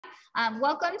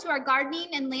Welcome to our gardening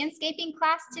and landscaping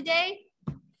class today.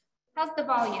 How's the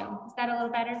volume? Is that a little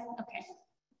better? Okay.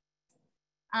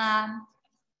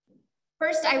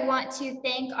 First, I want to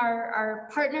thank our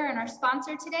partner and our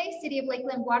sponsor today, City of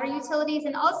Lakeland Water Utilities,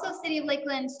 and also City of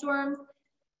Lakeland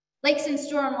Lakes and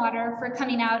Stormwater for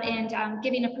coming out and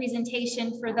giving a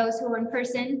presentation for those who were in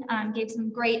person, gave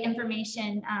some great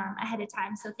information ahead of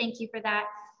time. So thank you for that.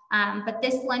 But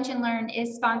this Lunch and Learn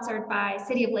is sponsored by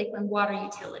City of Lakeland Water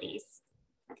Utilities.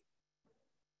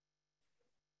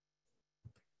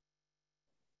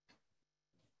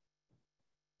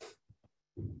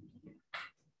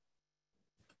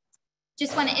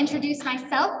 Just want to introduce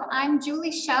myself. I'm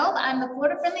Julie Shelb. I'm the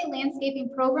Florida Friendly Landscaping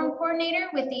Program Coordinator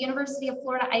with the University of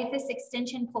Florida IFAS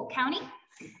Extension Polk County.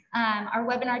 Our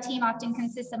webinar team often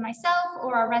consists of myself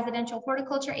or our residential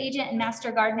horticulture agent and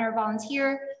master gardener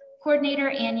volunteer coordinator,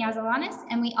 Ann Yazalanis.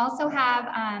 And we also have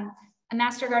a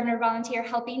master gardener volunteer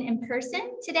helping in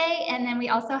person today. And then we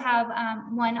also have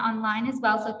one online as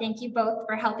well. So thank you both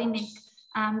for helping make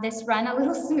this run a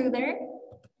little smoother.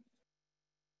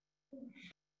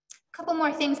 Couple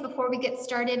more things before we get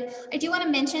started. I do want to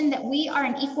mention that we are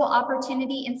an equal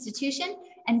opportunity institution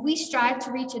and we strive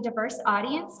to reach a diverse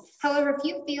audience. However, if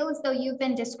you feel as though you've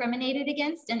been discriminated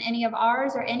against in any of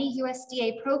ours or any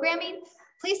USDA programming,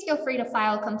 please feel free to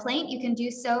file a complaint. You can do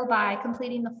so by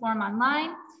completing the form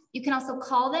online. You can also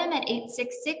call them at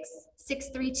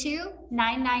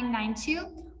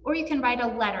 866-632-9992, or you can write a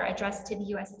letter addressed to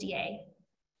the USDA.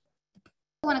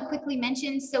 I want to quickly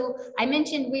mention, so I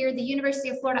mentioned we're the University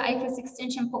of Florida IFAS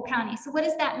Extension Polk County. So what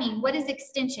does that mean? What is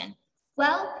extension?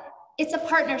 Well, it's a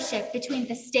partnership between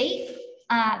the state,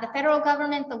 the federal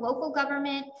government, the local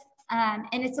government, and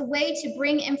it's a way to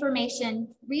bring information,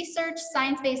 research,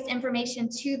 science-based information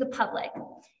to the public.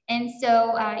 And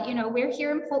so, you know, we're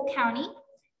here in Polk County,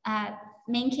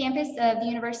 main campus of the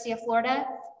University of Florida,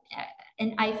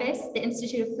 and IFAS, the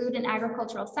Institute of Food and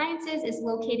Agricultural Sciences, is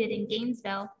located in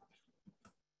Gainesville.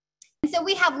 And so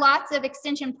we have lots of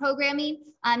extension programming.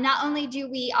 Not only do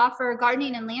we offer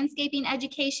gardening and landscaping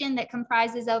education that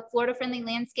comprises of Florida-friendly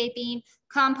landscaping,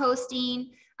 composting,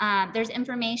 there's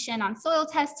information on soil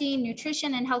testing,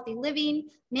 nutrition and healthy living,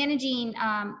 managing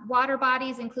water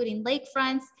bodies, including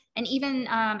lakefronts, and even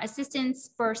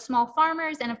assistance for small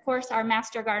farmers, and of course, our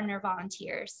master gardener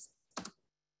volunteers.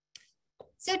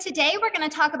 So today we're going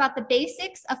to talk about the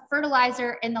basics of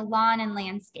fertilizer in the lawn and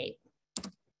landscape.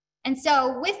 And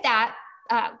so with that,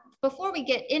 before we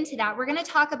get into that, we're going to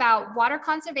talk about water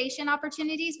conservation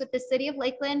opportunities with the City of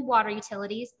Lakeland Water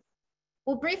Utilities.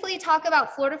 We'll briefly talk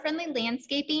about Florida-friendly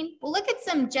landscaping. We'll look at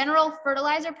some general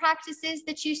fertilizer practices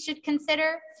that you should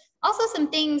consider. Also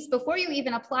some things before you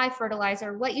even apply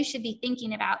fertilizer, what you should be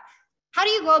thinking about. How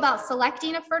do you go about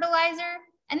selecting a fertilizer?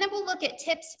 And then we'll look at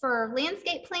tips for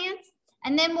landscape plants.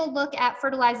 And then we'll look at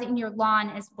fertilizing your lawn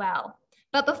as well.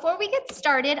 But before we get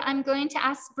started, I'm going to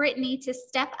ask Brittany to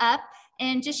step up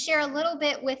and just share a little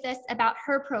bit with us about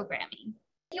her programming.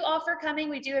 Thank you all for coming.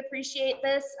 We do appreciate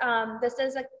this. This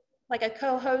is like a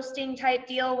co-hosting type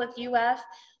deal with UF,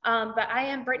 but I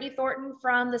am Brittany Thornton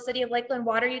from the City of Lakeland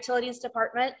Water Utilities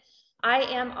Department. I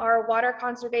am our water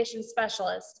conservation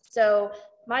specialist. So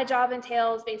my job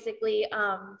entails basically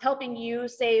helping you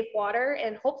save water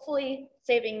and hopefully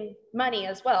saving money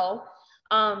as well.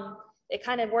 It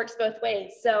kind of works both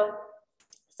ways. So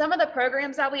some of the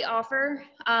programs that we offer,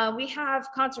 we have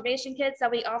conservation kits that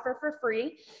we offer for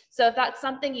free. So if that's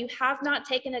something you have not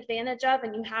taken advantage of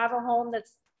and you have a home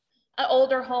that's an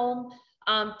older home,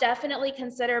 definitely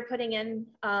consider putting in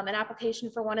an application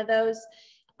for one of those.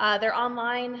 They're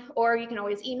online, or you can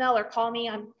always email or call me.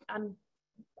 I'm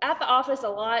at the office a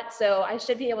lot, so I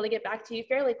should be able to get back to you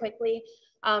fairly quickly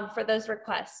for those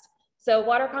requests. So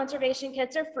water conservation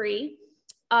kits are free.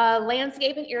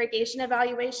 Landscape and irrigation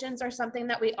evaluations are something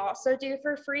that we also do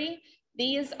for free.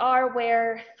 These are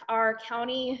where our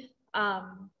county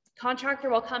contractor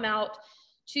will come out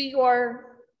to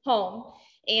your home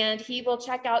and he will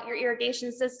check out your irrigation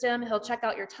system. He'll check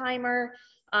out your timer.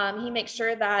 He makes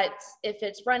sure that if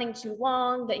it's running too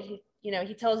long, that he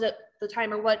tells it the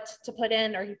timer what to put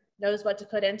in, or he knows what to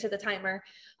put into the timer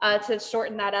to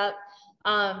shorten that up.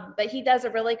 But he does a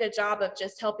really good job of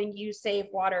just helping you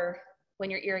save water when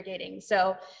you're irrigating.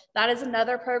 So that is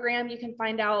another program. You can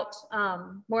find out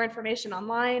more information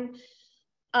online.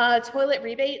 Toilet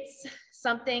rebates,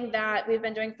 something that we've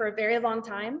been doing for a very long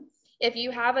time. If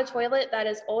you have a toilet that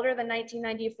is older than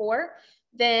 1994,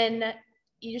 then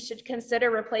you should consider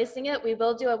replacing it. We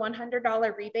will do a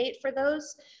 $100 rebate for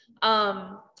those.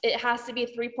 It has to be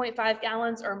 3.5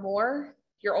 gallons or more,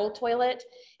 your old toilet,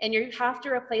 and you have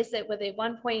to replace it with a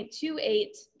 1.28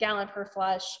 gallon per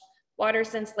flush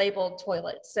WaterSense labeled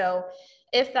toilets. So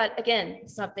if that, again,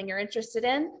 is something you're interested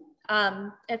in,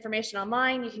 information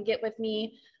online, you can get with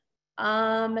me.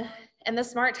 And the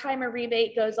Smart Timer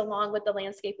rebate goes along with the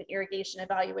landscape and irrigation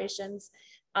evaluations.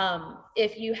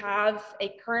 If you have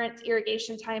a current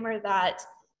irrigation timer that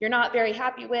you're not very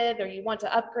happy with, or you want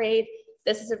to upgrade,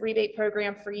 this is a rebate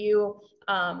program for you.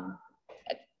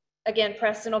 Again,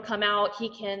 Preston will come out, he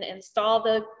can install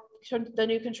the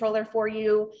new controller for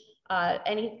you.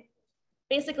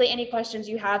 Basically any questions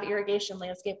you have irrigation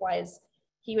landscape wise,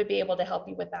 he would be able to help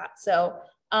you with that. So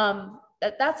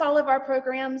that's all of our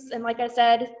programs. And like I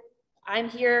said, I'm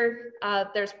here,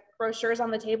 there's brochures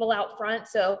on the table out front.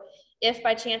 So if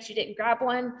by chance you didn't grab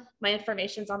one, my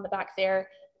information's on the back there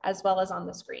as well as on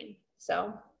the screen.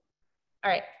 So,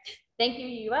 all right. Thank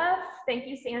you, UF. Thank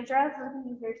you, Sandra, for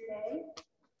being here today.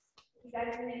 You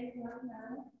guys have anything else to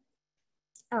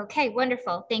know? Okay,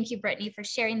 wonderful. Thank you, Brittany, for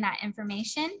sharing that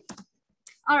information.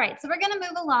 All right, so we're going to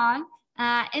move along.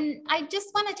 And I just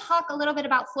want to talk a little bit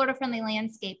about Florida-friendly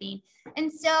landscaping.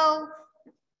 And so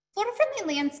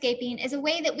Florida-friendly landscaping is a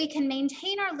way that we can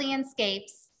maintain our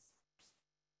landscapes,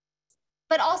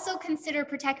 but also consider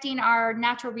protecting our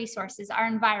natural resources, our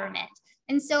environment.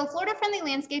 And so Florida-friendly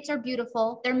landscapes are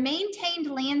beautiful. They're maintained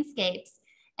landscapes,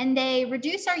 and they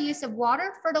reduce our use of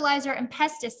water, fertilizer, and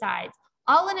pesticides,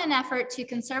 all in an effort to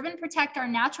conserve and protect our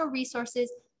natural resources,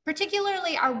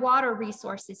 particularly our water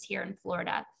resources here in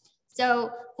Florida.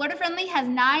 So Florida Friendly has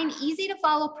 9 easy to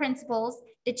follow principles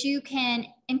that you can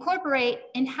incorporate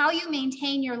in how you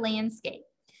maintain your landscape.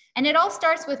 And it all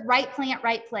starts with right plant,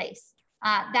 right place.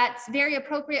 That's very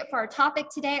appropriate for our topic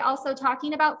today, also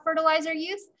talking about fertilizer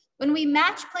use. When we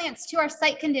match plants to our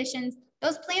site conditions,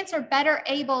 those plants are better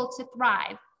able to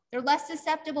thrive. They're less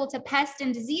susceptible to pest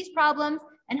and disease problems,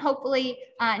 and hopefully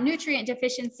nutrient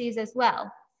deficiencies as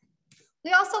well.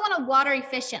 We also want to water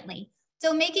efficiently.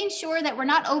 So making sure that we're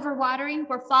not overwatering,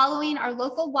 we're following our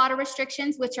local water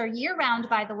restrictions, which are year-round,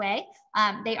 by the way.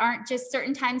 They aren't just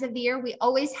certain times of the year. We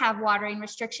always have watering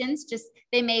restrictions, just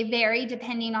they may vary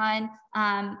depending on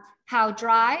how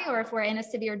dry, or if we're in a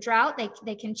severe drought,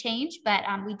 they can change, but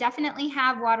we definitely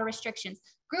have water restrictions.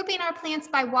 Grouping our plants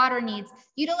by water needs,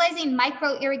 utilizing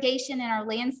micro irrigation in our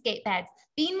landscape beds,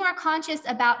 being more conscious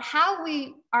about how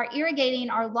we are irrigating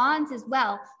our lawns as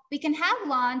well. We can have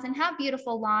lawns and have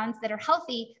beautiful lawns that are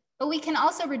healthy, but we can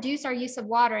also reduce our use of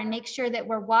water and make sure that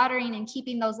we're watering and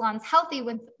keeping those lawns healthy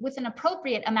with an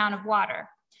appropriate amount of water.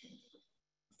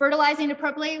 Fertilizing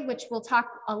appropriately, which we'll talk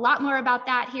a lot more about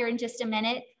that here in just a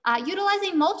minute.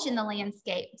 Utilizing mulch in the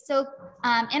landscape. So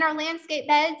in our landscape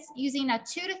beds, using a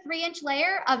 2 to 3 inch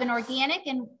layer of an organic,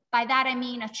 and by that I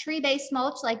mean a tree-based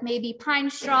mulch like maybe pine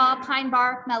straw, pine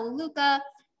bark, melaleuca,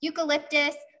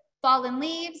 eucalyptus, fallen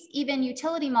leaves, even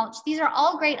utility mulch. These are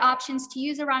all great options to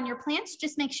use around your plants.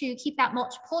 Just make sure you keep that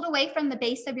mulch pulled away from the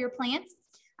base of your plants.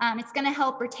 It's going to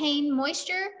help retain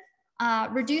moisture,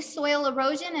 reduce soil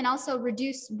erosion, and also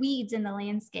reduce weeds in the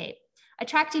landscape.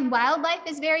 Attracting wildlife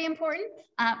is very important.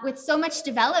 With so much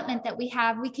development that we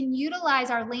have, we can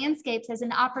utilize our landscapes as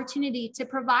an opportunity to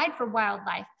provide for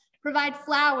wildlife, provide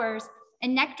flowers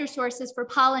and nectar sources for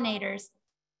pollinators.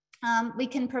 We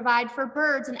can provide for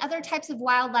birds and other types of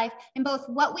wildlife in both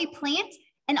what we plant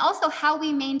and also how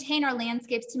we maintain our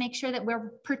landscapes to make sure that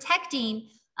we're protecting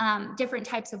different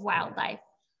types of wildlife.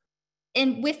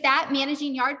 And with that,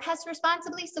 managing yard pests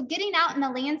responsibly. So getting out in the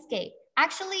landscape,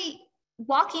 actually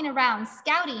walking around,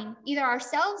 scouting, either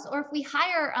ourselves or if we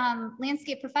hire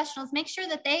landscape professionals, make sure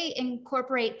that they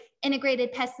incorporate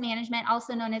integrated pest management,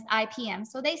 also known as IPM.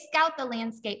 So they scout the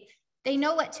landscape. They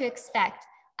know what to expect.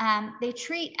 They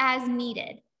treat as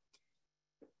needed.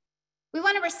 We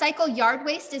want to recycle yard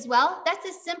waste as well. That's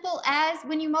as simple as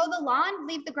when you mow the lawn,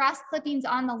 leave the grass clippings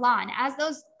on the lawn. As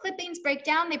those clippings break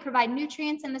down, they provide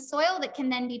nutrients in the soil that can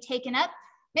then be taken up.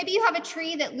 Maybe you have a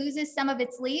tree that loses some of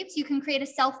its leaves. You can create a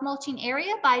self-mulching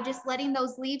area by just letting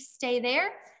those leaves stay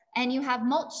there, and you have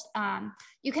mulch.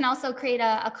 You can also create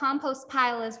a compost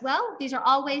pile as well. These are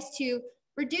all ways to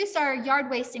reduce our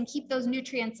yard waste and keep those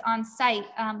nutrients on site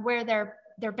where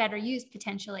they're better used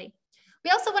potentially. We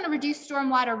also want to reduce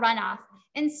stormwater runoff.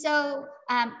 And so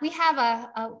we have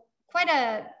quite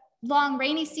a long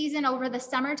rainy season over the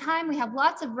summertime. We have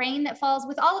lots of rain that falls.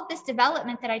 With all of this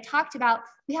development that I talked about,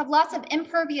 we have lots of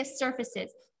impervious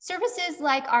surfaces. Surfaces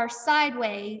like our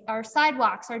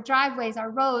sidewalks, our driveways,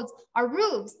 our roads, our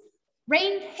roofs.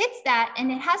 Rain hits that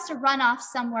and it has to run off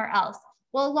somewhere else.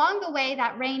 Well, along the way,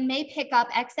 that rain may pick up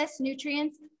excess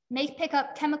nutrients, may pick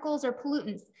up chemicals or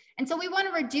pollutants. And so we want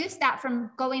to reduce that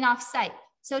from going off site.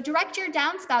 So direct your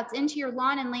downspouts into your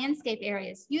lawn and landscape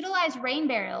areas. Utilize rain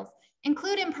barrels.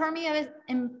 Include impervious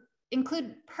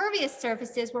include pervious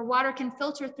surfaces where water can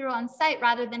filter through on site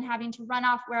rather than having to run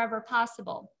off wherever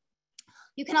possible.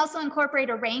 You can also incorporate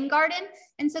a rain garden.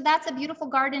 And so that's a beautiful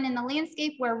garden in the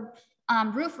landscape where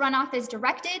roof runoff is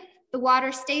directed. The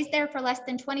water stays there for less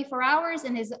than 24 hours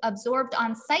and is absorbed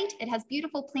on site. It has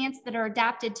beautiful plants that are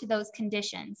adapted to those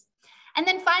conditions. And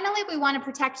then finally, we want to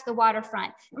protect the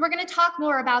waterfront. And we're going to talk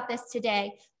more about this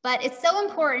today, but it's so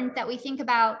important that we think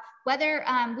about whether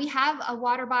we have a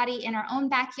water body in our own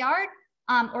backyard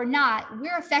or not.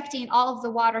 We're affecting all of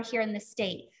the water here in the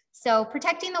state. So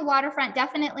protecting the waterfront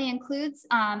definitely includes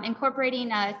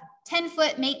incorporating a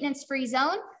 10-foot maintenance-free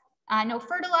zone, no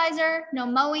fertilizer, no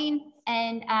mowing,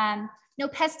 and no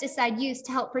pesticide use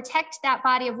to help protect that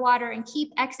body of water and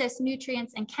keep excess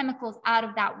nutrients and chemicals out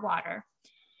of that water.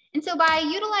 And so by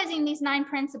utilizing these 9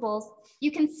 principles, you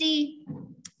can see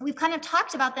we've kind of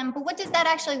talked about them, but what does that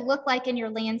actually look like in your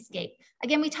landscape?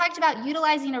 Again, we talked about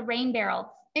utilizing a rain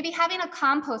barrel, maybe having a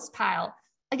compost pile.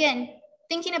 Again,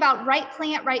 thinking about right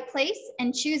plant, right place,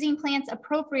 and choosing plants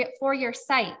appropriate for your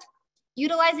site.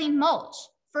 Utilizing mulch,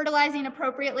 fertilizing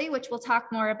appropriately, which we'll talk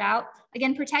more about.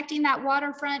 Again, protecting that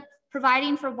waterfront,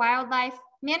 providing for wildlife,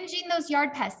 managing those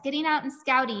yard pests, getting out and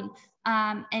scouting,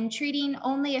 and treating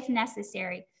only if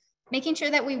necessary. Making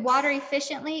sure that we water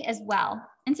efficiently as well.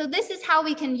 And so this is how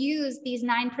we can use these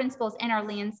 9 principles in our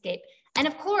landscape. And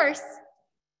of course,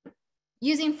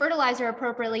 using fertilizer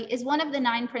appropriately is one of the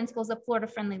 9 principles of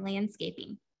Florida-friendly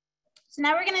landscaping. So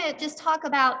now we're gonna just talk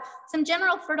about some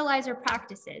general fertilizer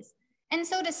practices. And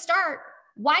so to start,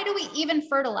 why do we even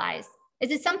fertilize?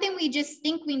 Is it something we just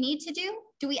think we need to do?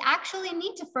 Do we actually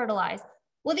need to fertilize?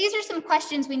 Well, these are some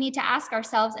questions we need to ask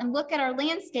ourselves and look at our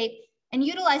landscape and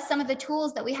utilize some of the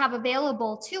tools that we have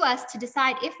available to us to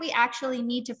decide if we actually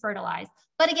need to fertilize.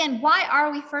 But again, why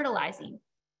are we fertilizing?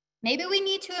 Maybe we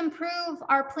need to improve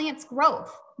our plants'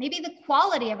 growth, maybe the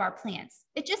quality of our plants.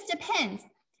 It just depends.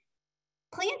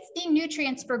 Plants need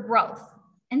nutrients for growth.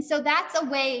 And so that's a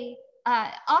way,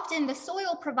 often the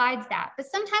soil provides that, but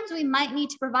sometimes we might need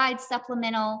to provide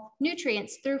supplemental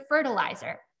nutrients through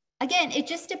fertilizer. Again, it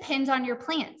just depends on your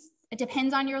plants. It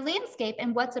depends on your landscape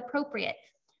and what's appropriate.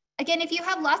 Again, if you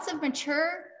have lots of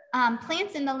mature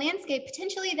plants in the landscape,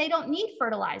 potentially they don't need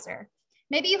fertilizer.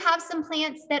 Maybe you have some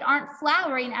plants that aren't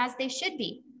flowering as they should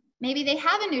be. Maybe they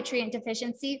have a nutrient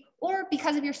deficiency, or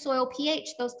because of your soil pH,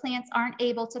 those plants aren't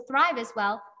able to thrive as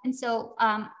well. And so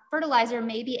fertilizer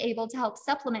may be able to help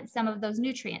supplement some of those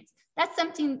nutrients. That's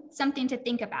something to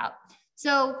think about.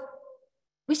 So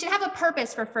we should have a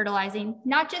purpose for fertilizing,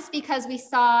 not just because we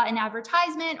saw an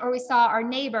advertisement or we saw our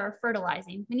neighbor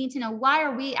fertilizing. We need to know, why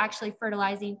are we actually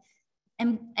fertilizing,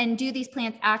 and do these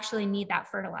plants actually need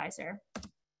that fertilizer?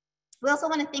 We also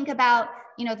want to think about,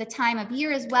 the time of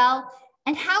year as well,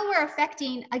 and how we're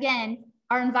affecting, again,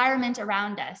 our environment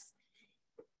around us.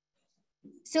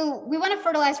 So we want to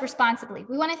fertilize responsibly.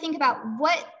 We want to think about,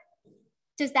 what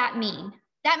does that mean?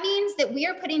 That means that we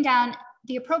are putting down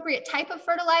the appropriate type of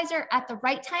fertilizer at the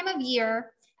right time of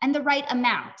year and the right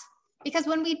amount. Because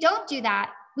when we don't do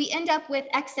that, we end up with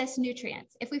excess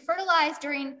nutrients. If we fertilize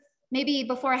maybe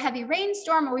before a heavy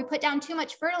rainstorm, or we put down too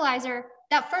much fertilizer,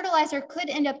 that fertilizer could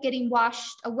end up getting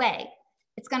washed away.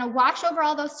 It's going to wash over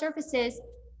all those surfaces,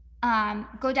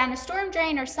 go down a storm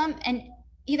drain and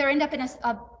either end up in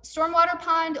a stormwater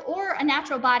pond or a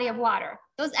natural body of water.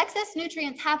 Those excess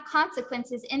nutrients have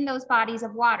consequences in those bodies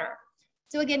of water.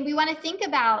 So again, we want to think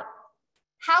about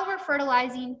how we're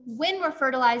fertilizing, when we're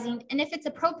fertilizing, and if it's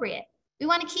appropriate. We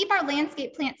want to keep our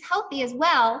landscape plants healthy as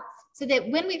well, so that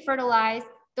when we fertilize,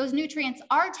 those nutrients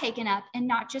are taken up and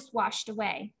not just washed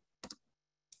away.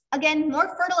 Again,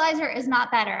 more fertilizer is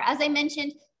not better. As I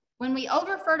mentioned, when we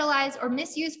over-fertilize or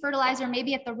misuse fertilizer,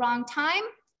 maybe at the wrong time,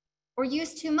 or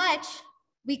use too much,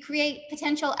 we create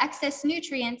potential excess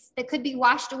nutrients that could be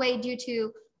washed away due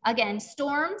to, again,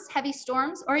 storms, heavy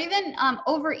storms, or even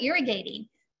over-irrigating.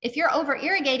 If you're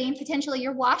over-irrigating, potentially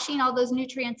you're washing all those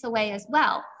nutrients away as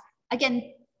well.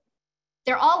 Again,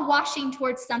 they're all washing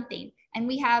towards something. And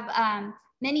we have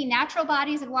many natural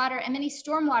bodies of water and many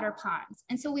stormwater ponds.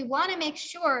 And so we want to make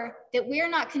sure that we're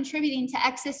not contributing to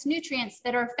excess nutrients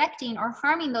that are affecting or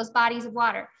harming those bodies of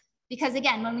water. Because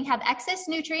again, when we have excess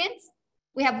nutrients,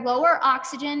 we have lower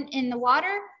oxygen in the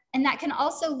water, and that can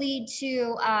also lead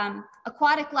to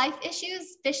aquatic life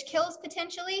issues, fish kills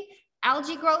potentially,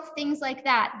 algae growth, things like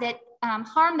that, that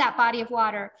harm that body of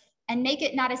water and make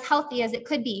it not as healthy as it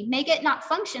could be, make it not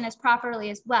function as properly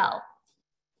as well.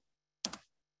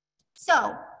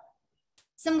 So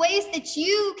some ways that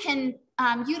you can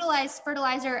utilize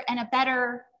fertilizer in a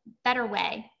better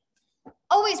way.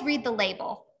 Always read the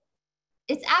label.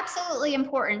 It's absolutely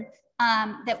important.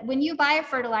 that when you buy a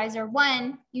fertilizer,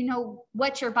 one, you know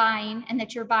what you're buying and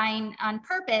that you're buying on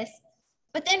purpose,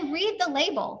 but then read the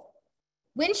label.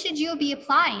 When should you be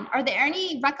applying? Are there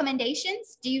any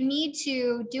recommendations? Do you need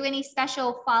to do any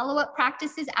special follow-up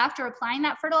practices after applying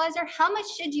that fertilizer? How much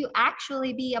should you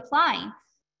actually be applying?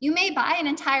 You may buy an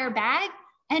entire bag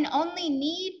and only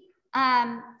need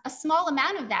a small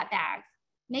amount of that bag.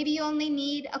 Maybe you only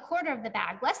need a quarter of the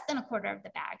bag, less than a quarter of the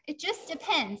bag. It just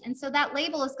depends. And so that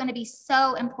label is going to be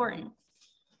so important.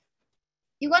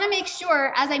 You want to make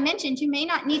sure, as I mentioned, you may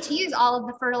not need to use all of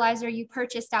the fertilizer you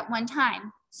purchased at one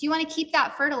time. So you want to keep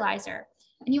that fertilizer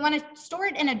and you want to store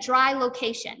it in a dry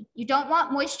location. You don't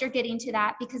want moisture getting to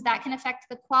that because that can affect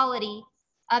the quality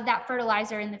of that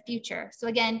fertilizer in the future. So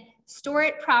again, store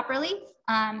it properly.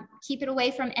 Keep it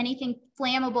away from anything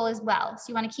flammable as well. So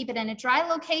you want to keep it in a dry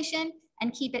location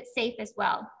and keep it safe as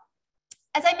well.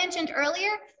 As I mentioned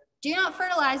earlier, do not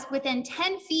fertilize within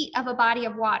 10 feet of a body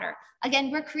of water.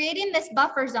 Again, we're creating this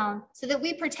buffer zone so that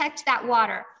we protect that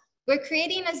water. We're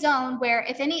creating a zone where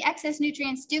if any excess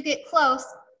nutrients do get close,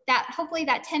 that hopefully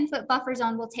that 10-foot buffer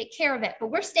zone will take care of it.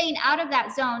 But we're staying out of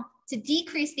that zone to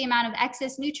decrease the amount of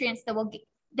excess nutrients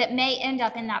that may end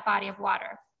up in that body of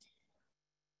water.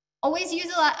 Always use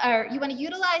you want to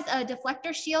utilize a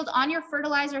deflector shield on your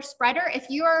fertilizer spreader. If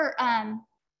you're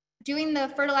doing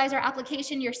the fertilizer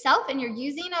application yourself and you're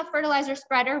using a fertilizer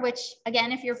spreader, which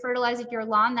again, if you're fertilizing your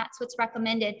lawn, that's what's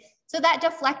recommended. So that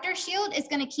deflector shield is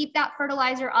going to keep that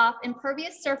fertilizer off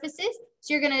impervious surfaces.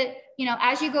 So you're going to,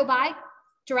 as you go by,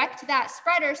 direct that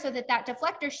spreader so that that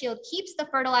deflector shield keeps the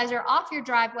fertilizer off your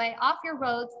driveway, off your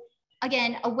roads,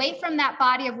 again, away from that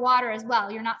body of water as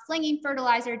well. You're not flinging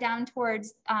fertilizer down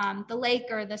towards the lake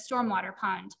or the stormwater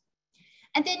pond.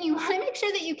 And then you want to make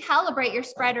sure that you calibrate your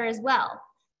spreader as well.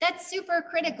 That's super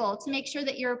critical to make sure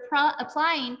that you're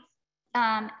applying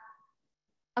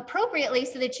appropriately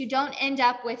so that you don't end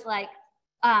up with like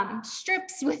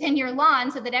strips within your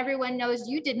lawn so that everyone knows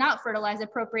you did not fertilize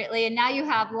appropriately. And now you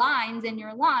have lines in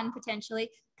your lawn potentially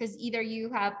because either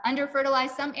you have under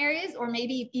fertilized some areas or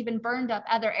maybe even burned up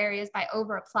other areas by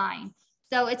over applying.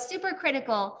 So it's super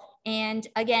critical. And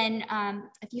again,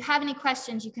 if you have any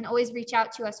questions, you can always reach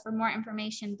out to us for more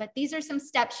information, but these are some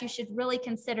steps you should really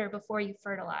consider before you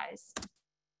fertilize.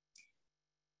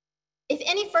 If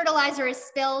any fertilizer is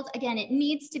spilled, again, it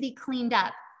needs to be cleaned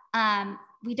up.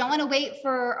 We don't want to wait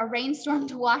for a rainstorm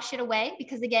to wash it away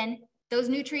because again, those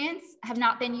nutrients have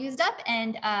not been used up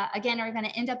and again, are going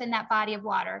to end up in that body of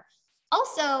water.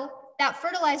 Also, that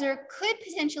fertilizer could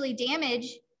potentially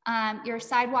damage your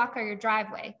sidewalk or your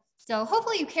driveway. So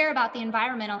hopefully you care about the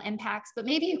environmental impacts, but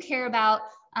maybe you care about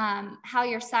how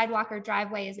your sidewalk or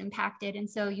driveway is impacted. And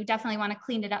so you definitely want to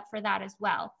clean it up for that as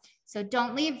well. So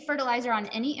don't leave fertilizer on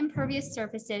any impervious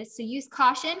surfaces. So use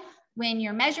caution when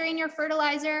you're measuring your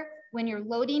fertilizer, when you're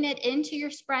loading it into your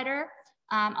spreader,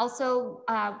 also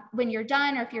when you're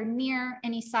done or if you're near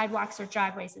any sidewalks or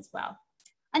driveways as well.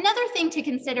 Another thing to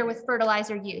consider with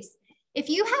fertilizer use, if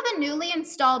you have a newly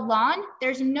installed lawn,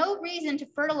 there's no reason to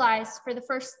fertilize for the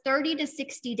first 30 to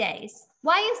 60 days.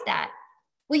 Why is that?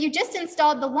 Well, you just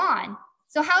installed the lawn.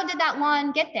 So how did that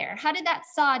lawn get there? How did that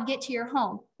sod get to your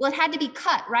home? Well, it had to be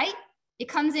cut, right? It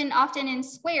comes in often in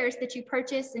squares that you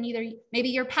purchase and either maybe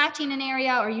you're patching an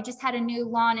area or you just had a new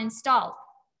lawn installed.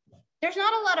 There's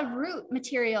not a lot of root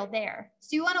material there.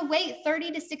 So you want to wait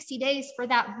 30 to 60 days for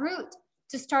that root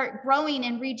to start growing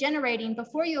and regenerating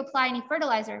before you apply any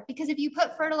fertilizer. Because if you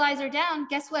put fertilizer down,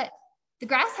 guess what? The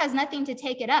grass has nothing to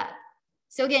take it up.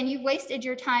 So again, you've wasted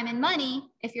your time and money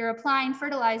if you're applying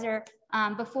fertilizer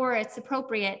before it's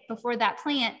appropriate, before that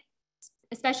plant,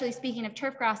 especially speaking of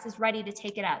turf grass, is ready to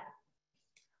take it up.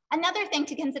 Another thing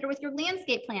to consider with your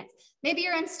landscape plants, maybe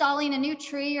you're installing a new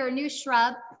tree or a new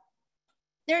shrub.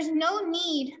 There's no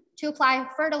need to apply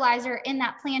fertilizer in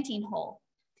that planting hole.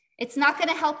 It's not going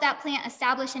to help that plant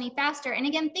establish any faster. And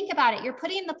again, think about it. You're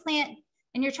putting the plant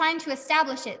and you're trying to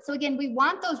establish it. So again, we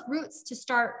want those roots to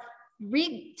start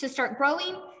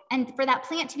growing and for that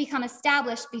plant to become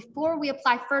established before we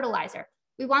apply fertilizer.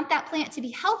 We want that plant to be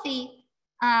healthy,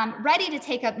 ready to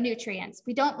take up nutrients.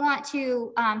 We don't want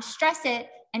to stress it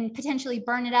and potentially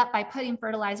burn it up by putting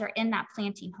fertilizer in that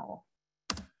planting hole.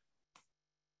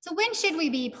 So when should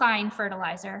we be applying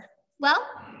fertilizer? Well,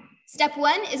 step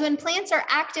one is when plants are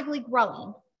actively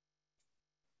growing.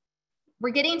 We're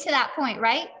getting to that point,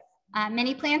 right?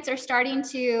 Many plants are starting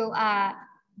to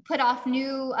put off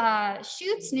new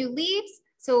shoots, new leaves.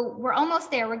 So we're almost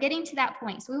there. We're getting to that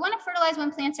point. So we want to fertilize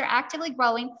when plants are actively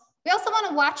growing. We also want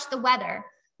to watch the weather.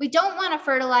 We don't want to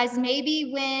fertilize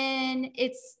maybe when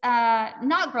it's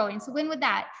not growing. So when would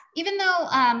that? Even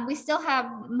though we still have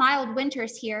mild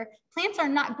winters here, Plants are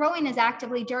not growing as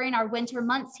actively during our winter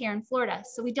months here in Florida,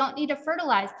 so we don't need to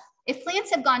fertilize. If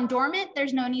plants have gone dormant,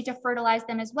 there's no need to fertilize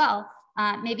them as well.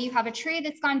 Maybe you have a tree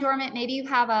that's gone dormant. Maybe you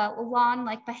have a lawn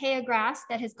like bahia grass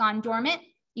that has gone dormant.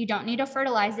 You don't need to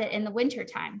fertilize it in the winter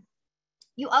time.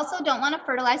 You also don't want to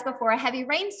fertilize before a heavy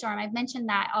rainstorm. I've mentioned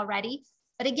that already.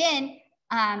 But again,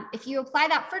 if you apply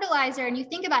that fertilizer and you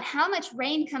think about how much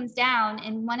rain comes down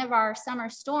in one of our summer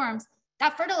storms,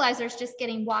 that fertilizer is just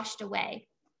getting washed away.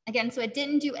 Again, so it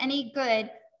didn't do any good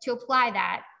to apply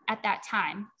that at that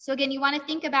time. So again, you want to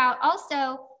think about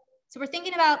also, so we're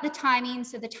thinking about the timing,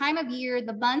 so the time of year,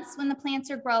 the months when the plants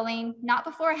are growing, not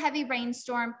before a heavy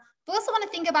rainstorm. But we also want to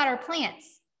think about our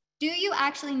plants. Do you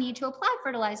actually need to apply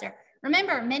fertilizer?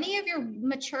 Remember, many of your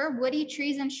mature woody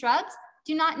trees and shrubs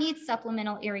do not need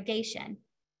supplemental irrigation.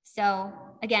 So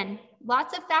again,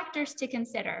 lots of factors to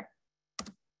consider.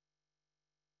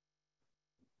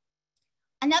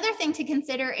 Another thing to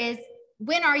consider is,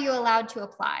 when are you allowed to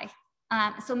apply?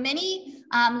 So many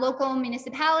local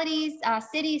municipalities,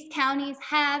 cities, counties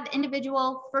have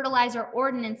individual fertilizer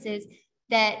ordinances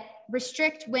that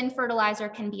restrict when fertilizer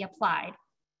can be applied.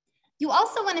 You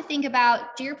also want to think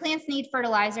about, do your plants need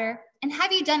fertilizer? And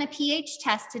have you done a pH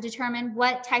test to determine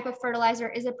what type of fertilizer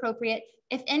is appropriate,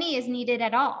 if any is needed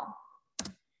at all?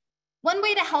 One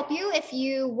way to help you if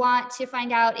you want to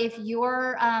find out if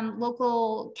your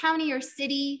local county or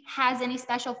city has any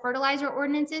special fertilizer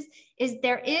ordinances is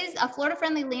there is a Florida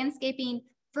Friendly Landscaping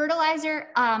fertilizer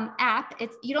app.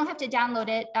 You don't have to download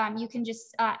it. You can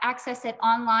just access it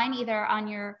online, either on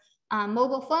your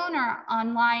mobile phone or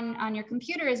online on your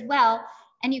computer as well.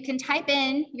 And you can type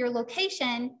in your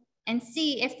location and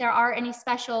see if there are any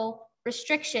special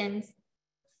restrictions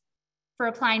for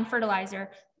applying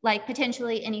fertilizer, like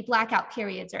potentially any blackout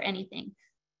periods or anything.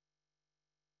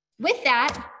 With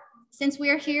that, since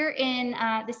we're here in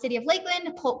the city of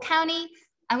Lakeland, Polk County,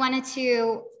 I wanted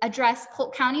to address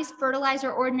Polk County's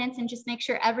fertilizer ordinance and just make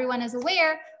sure everyone is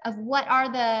aware of what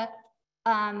are the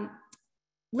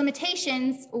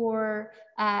limitations or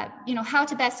how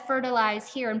to best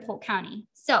fertilize here in Polk County.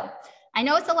 So I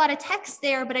know it's a lot of text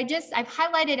there, but I've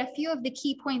highlighted a few of the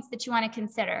key points that you want to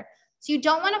consider. So you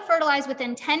don't want to fertilize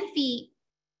within 10 feet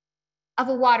of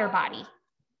a water body.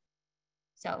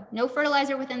 So no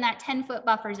fertilizer within that 10-foot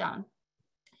buffer zone.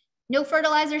 No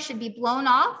fertilizer should be blown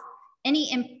off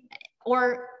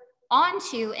or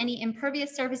onto any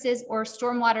impervious surfaces or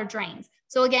stormwater drains.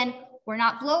 So again, we're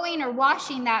not blowing or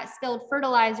washing that spilled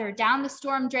fertilizer down the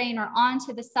storm drain or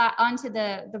onto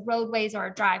the roadways or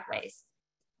driveways.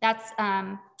 That's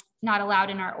not allowed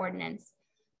in our ordinance.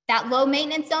 That low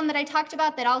maintenance zone that I talked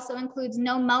about, that also includes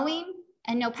no mowing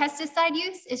and no pesticide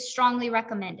use, is strongly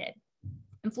recommended.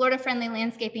 And Florida Friendly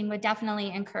Landscaping would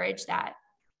definitely encourage that.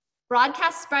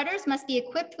 Broadcast spreaders must be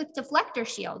equipped with deflector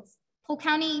shields. Polk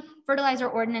County fertilizer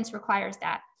ordinance requires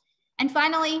that. And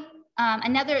finally,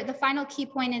 the final key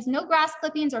point is no grass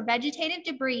clippings or vegetative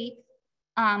debris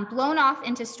blown off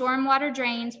into stormwater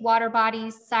drains, water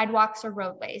bodies, sidewalks, or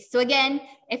roadways. So again,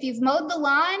 if you've mowed the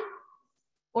lawn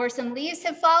or some leaves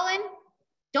have fallen,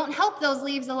 don't help those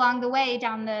leaves along the way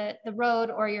down the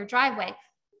road or your driveway.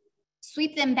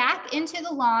 Sweep them back into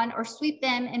the lawn or sweep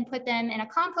them and put them in a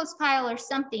compost pile or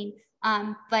something,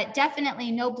 but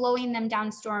definitely no blowing them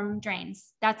down storm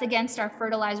drains. That's against our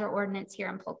fertilizer ordinance here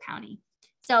in Polk County.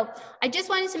 So I just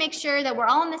wanted to make sure that we're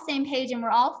all on the same page and we're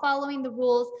all following the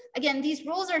rules. Again, these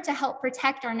rules are to help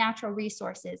protect our natural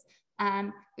resources.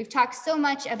 We've talked so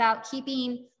much about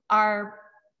keeping our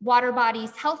water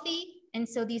bodies healthy, and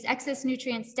so these excess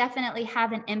nutrients definitely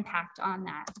have an impact on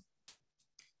that.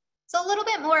 So a little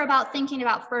bit more about thinking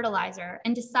about fertilizer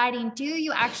and deciding, do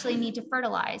you actually need to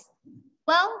fertilize?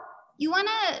 Well, you want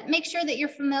to make sure that you're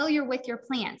familiar with your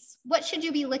plants. What should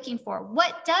you be looking for?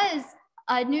 What does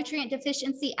a nutrient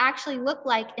deficiency actually look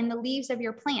like in the leaves of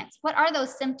your plants? What are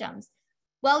those symptoms?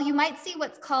 Well, you might see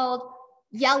what's called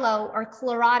yellow or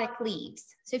chlorotic leaves.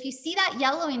 So if you see that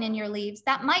yellowing in your leaves,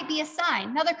 that might be a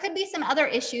sign. Now there could be some other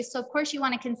issues. So of course you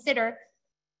want to consider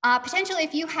potentially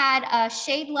if you had a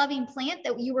shade loving plant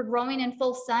that you were growing in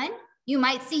full sun, you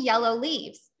might see yellow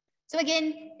leaves. So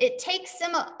again, it takes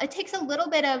a little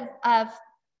bit of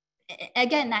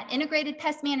again, that integrated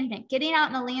pest management, getting out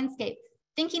in the landscape,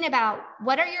 thinking about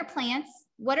what are your plants,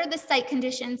 what are the site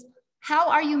conditions, how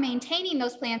are you maintaining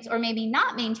those plants or maybe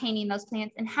not maintaining those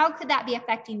plants, and how could that be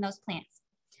affecting those plants?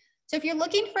 So if you're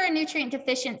looking for a nutrient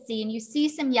deficiency and you see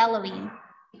some yellowing,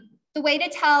 the way to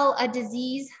tell a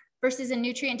disease versus a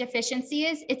nutrient deficiency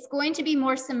is it's going to be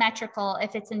more symmetrical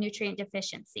if it's a nutrient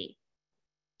deficiency.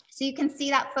 So you can see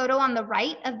that photo on the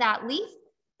right of that leaf.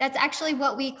 That's actually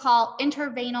what we call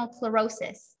interveinal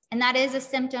chlorosis. And that is a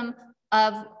symptom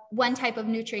of one type of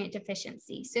nutrient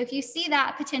deficiency. So if you see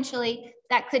that, potentially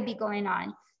that could be going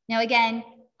on. Now, again,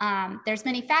 there's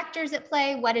many factors at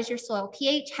play. What is your soil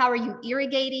pH? How are you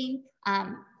irrigating?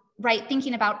 Right,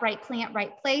 thinking about right plant,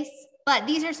 right place. But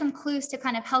these are some clues to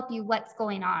kind of help you what's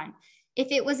going on.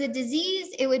 If it was a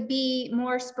disease, it would be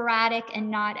more sporadic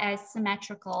and not as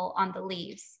symmetrical on the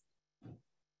leaves.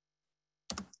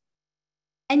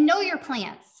 And know your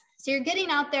plants. So you're getting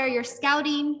out there, you're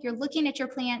scouting, you're looking at your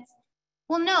plants.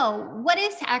 Well, know what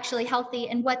is actually healthy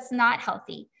and what's not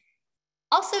healthy.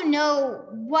 Also know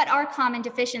what are common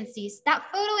deficiencies. That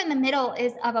photo in the middle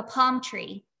is of a palm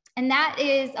tree, and that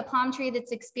is a palm tree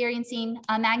that's experiencing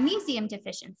a magnesium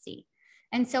deficiency.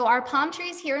 And so our palm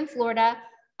trees here in Florida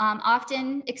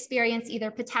often experience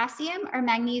either potassium or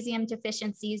magnesium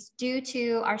deficiencies due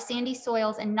to our sandy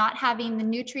soils and not having the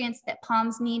nutrients that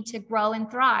palms need to grow and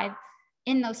thrive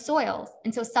in those soils.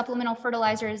 And so supplemental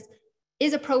fertilizers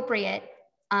is appropriate,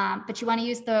 but you want to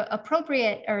use the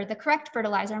appropriate or the correct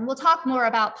fertilizer. And we'll talk more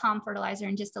about palm fertilizer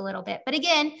in just a little bit. But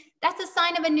again, that's a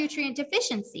sign of a nutrient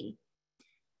deficiency.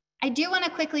 I do want to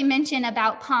quickly mention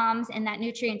about palms and that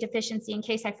nutrient deficiency in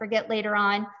case I forget later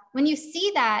on. When you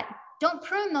see that, don't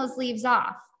prune those leaves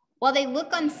off. While they look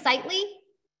unsightly,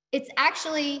 it's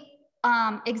actually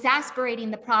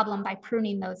exacerbating the problem by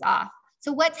pruning those off.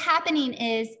 So what's happening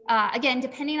is, again,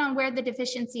 depending on where the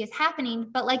deficiency is happening,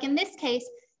 but like in this case,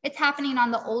 it's happening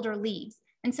on the older leaves.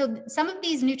 And so some of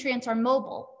these nutrients are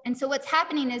mobile. And so what's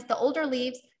happening is the older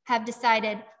leaves have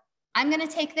decided, I'm going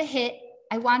to take the hit.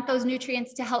 I want those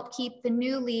nutrients to help keep the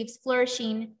new leaves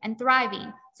flourishing and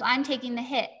thriving. So I'm taking the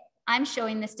hit. I'm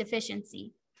showing this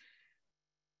deficiency.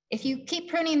 If you keep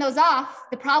pruning those off,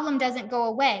 the problem doesn't go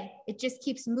away. It just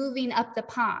keeps moving up the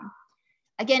palm.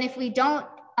 Again, if we don't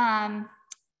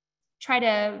try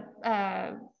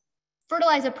to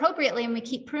fertilize appropriately and we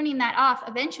keep pruning that off,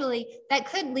 eventually that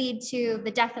could lead to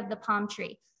the death of the palm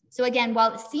tree. So again,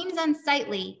 while it seems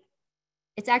unsightly,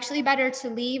 it's actually better to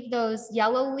leave those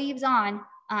yellow leaves on.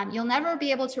 You'll never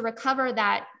be able to recover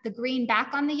the green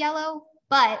back on the yellow,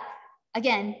 but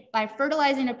again, by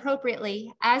fertilizing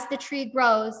appropriately, as the tree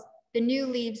grows, the new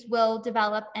leaves will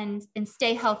develop and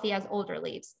stay healthy as older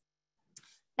leaves.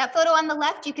 That photo on the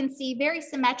left, you can see very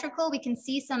symmetrical. We can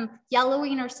see some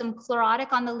yellowing or some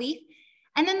chlorotic on the leaf.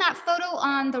 And then that photo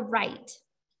on the right.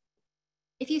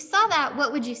 If you saw that,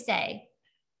 what would you say?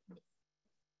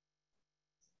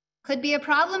 Could be a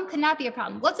problem, could not be a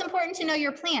problem. What's important to know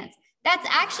your plants? That's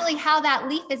actually how that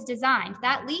leaf is designed.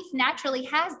 That leaf naturally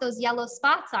has those yellow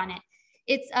spots on it.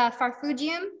 It's a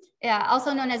farfugium,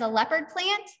 also known as a leopard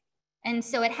plant. And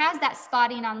so it has that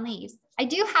spotting on leaves. I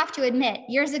do have to admit,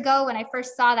 years ago when I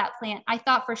first saw that plant, I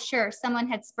thought for sure someone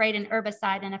had sprayed an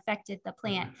herbicide and affected the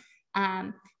plant.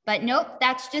 But nope,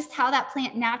 that's just how that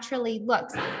plant naturally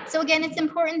looks. So again, it's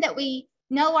important that we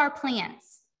know our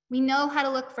plants. We know how to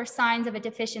look for signs of a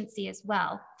deficiency as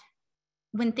well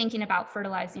when thinking about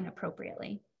fertilizing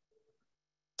appropriately.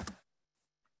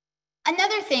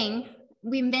 Another thing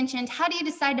we mentioned, how do you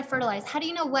decide to fertilize? How do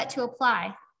you know what to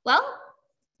apply? Well,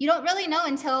 you don't really know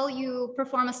until you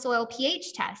perform a soil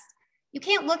pH test. You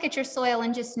can't look at your soil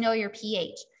and just know your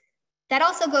pH. That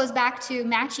also goes back to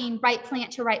matching right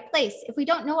plant to right place. If we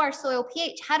don't know our soil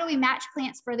pH, how do we match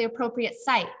plants for the appropriate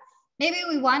site? Maybe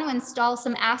we want to install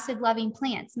some acid-loving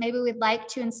plants. Maybe we'd like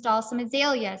to install some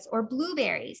azaleas or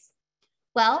blueberries.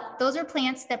 Well, those are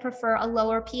plants that prefer a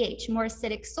lower pH, more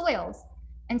acidic soils.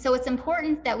 And so it's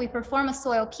important that we perform a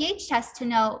soil pH test to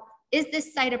know, is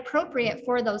this site appropriate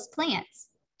for those plants?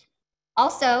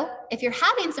 Also, if you're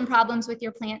having some problems with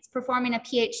your plants, performing a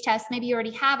pH test, maybe you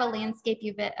already have a landscape,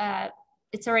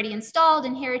 it's already installed,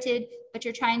 inherited, but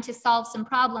you're trying to solve some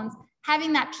problems.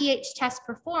 Having that pH test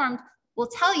performed will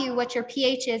tell you what your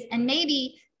pH is and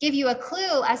maybe give you a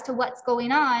clue as to what's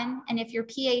going on and if your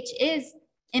pH is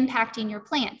impacting your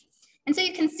plants. And so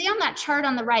you can see on that chart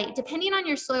on the right, depending on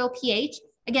your soil pH,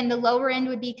 again, the lower end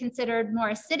would be considered more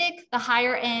acidic, the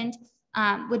higher end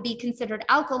would be considered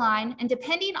alkaline, and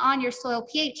depending on your soil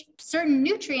pH, certain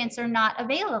nutrients are not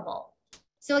available.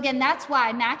 So again, that's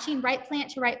why matching right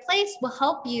plant to right place will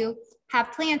help you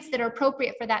have plants that are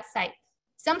appropriate for that site.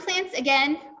 Some plants,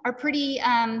 again, are pretty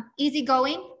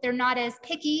easygoing. They're not as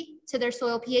picky to their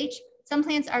soil pH. Some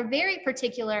plants are very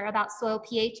particular about soil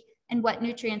pH and what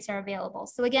nutrients are available.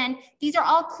 So again, these are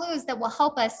all clues that will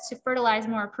help us to fertilize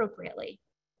more appropriately.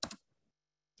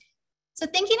 So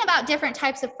thinking about different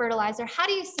types of fertilizer, how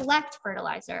do you select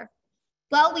fertilizer?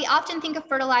 Well, we often think of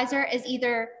fertilizer as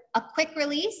either a quick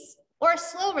release or a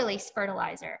slow release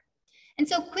fertilizer. And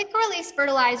so quick release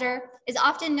fertilizer is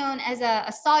often known as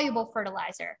a soluble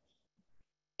fertilizer.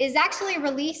 is actually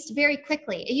released very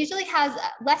quickly. It usually has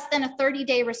less than a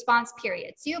 30-day response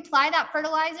period. So you apply that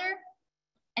fertilizer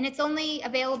and it's only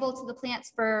available to the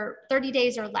plants for 30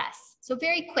 days or less. So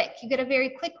very quick, you get a very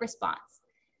quick response.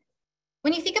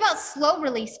 When you think about slow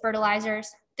release fertilizers,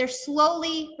 they're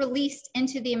slowly released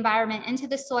into the environment, into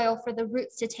the soil for the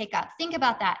roots to take up. Think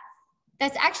about that.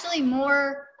 That's actually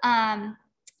more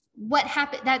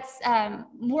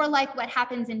more like what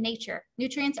happens in nature.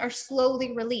 Nutrients are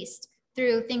slowly released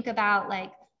through, think about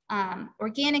like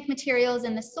organic materials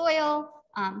in the soil,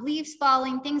 leaves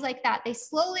falling, things like that. They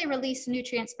slowly release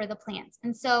nutrients for the plants.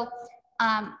 And so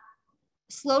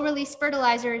slow release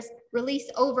fertilizers release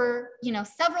over,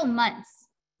 several months,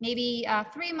 maybe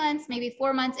 3 months, maybe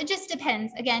 4 months. It just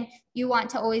depends. Again, you want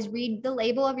to always read the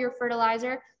label of your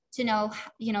fertilizer to know,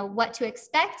 what to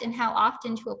expect and how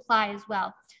often to apply as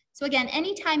well. So again,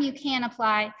 anytime you can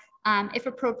apply, if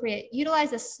appropriate,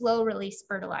 utilize a slow release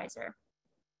fertilizer.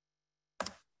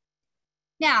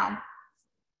 Now,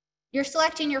 you're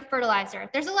selecting your fertilizer.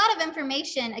 There's a lot of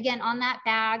information, again, on that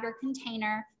bag or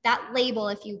container, that label,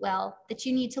 if you will, that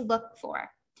you need to look for.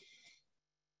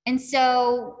 And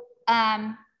so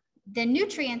the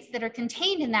nutrients that are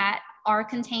contained in that are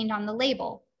contained on the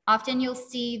label. Often you'll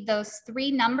see those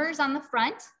 3 numbers on the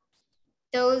front.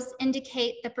 Those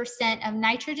indicate the % of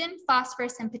nitrogen,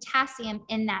 phosphorus, and potassium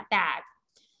in that bag.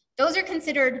 Those are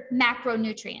considered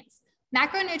macronutrients.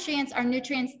 Macronutrients are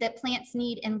nutrients that plants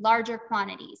need in larger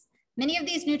quantities. Many of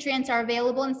these nutrients are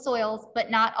available in soils,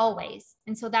 but not always.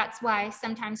 And so that's why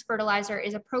sometimes fertilizer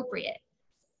is appropriate.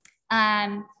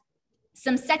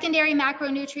 Some secondary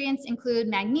macronutrients include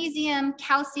magnesium,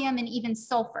 calcium, and even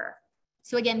sulfur.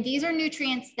 So again, these are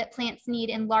nutrients that plants need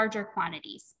in larger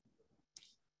quantities.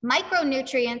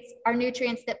 Micronutrients are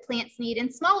nutrients that plants need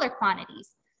in smaller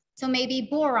quantities. So maybe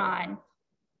boron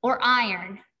or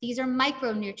iron. These are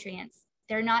micronutrients.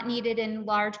 They're not needed in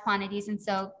large quantities. And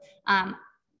so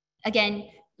again,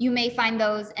 you may find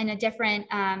those in a different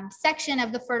section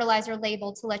of the fertilizer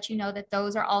label to let you know that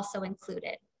those are also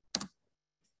included.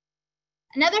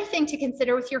 Another thing to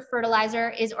consider with your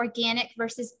fertilizer is organic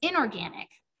versus inorganic.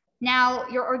 Now,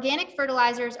 your organic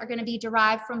fertilizers are going to be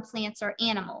derived from plants or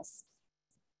animals.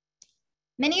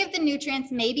 Many of the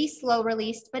nutrients may be slow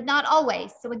released, but not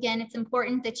always. So again, it's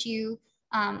important that you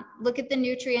look at the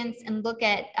nutrients and look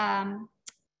at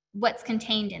what's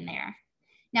contained in there.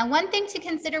 Now, one thing to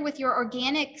consider with your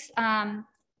organic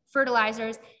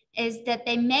fertilizers is that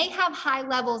they may have high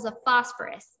levels of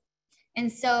phosphorus. And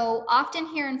so often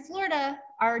here in Florida,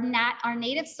 our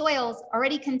native soils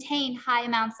already contain high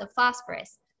amounts of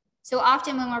phosphorus. So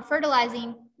often when we're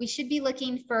fertilizing, we should be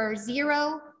looking for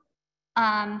 0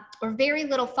 or very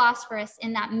little phosphorus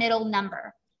in that middle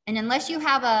number. And unless you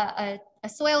have a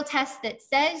soil test that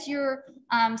says your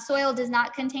soil does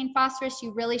not contain phosphorus,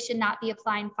 you really should not be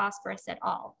applying phosphorus at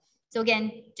all. So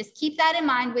again, just keep that in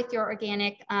mind with your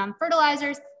organic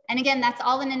fertilizers. And again, that's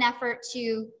all in an effort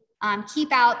to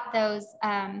keep out those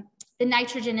the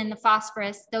nitrogen and the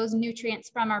phosphorus, those nutrients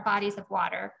from our bodies of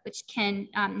water, which can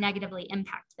negatively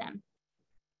impact them.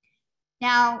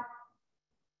 Now,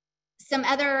 some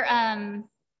other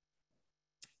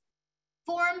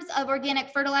forms of organic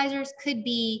fertilizers could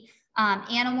be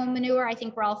animal manure. I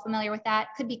think we're all familiar with that.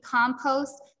 Could be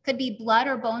compost, could be blood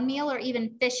or bone meal, or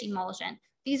even fish emulsion.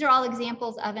 These are all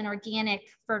examples of an organic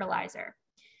fertilizer.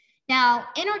 Now,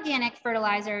 inorganic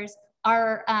fertilizers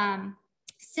are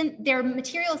they're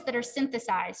materials that are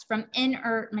synthesized from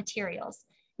inert materials.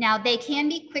 Now, they can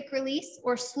be quick release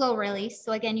or slow release.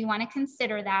 So again, you want to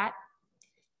consider that.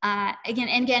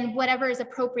 Again, whatever is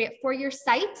appropriate for your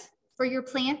site, for your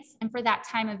plants, and for that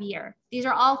time of year. These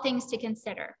are all things to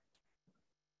consider.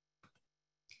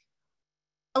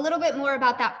 A little bit more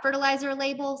about that fertilizer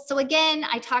label. So again,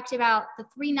 I talked about the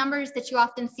 3 numbers that you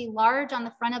often see large on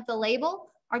the front of the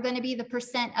label are going to be the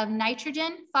 % of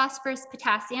nitrogen, phosphorus,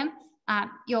 potassium.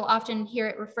 You'll often hear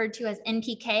it referred to as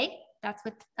NPK. That's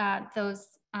what those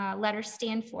letters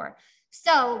stand for.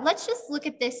 So let's just look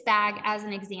at this bag as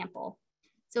an example.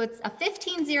 So it's a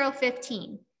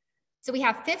 15-0-15. So we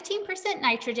have 15%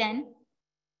 nitrogen,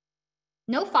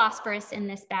 no phosphorus in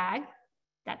this bag.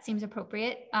 That seems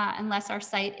appropriate unless our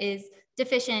site is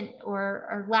deficient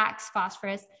or lacks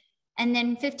phosphorus. And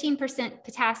then 15%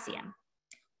 potassium.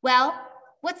 Well,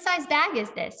 what size bag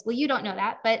is this? Well, you don't know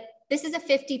that, but this is a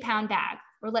 50-pound bag,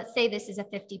 or let's say this is a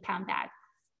 50-pound bag.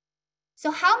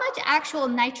 So how much actual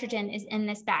nitrogen is in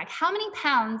this bag? How many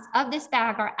pounds of this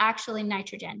bag are actually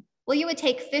nitrogen? Well, you would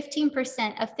take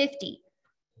 15% of 50.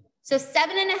 So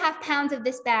 7.5 pounds of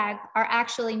this bag are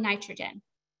actually nitrogen.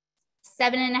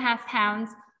 7.5 pounds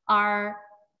are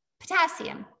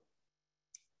potassium.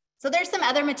 So there's some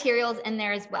other materials in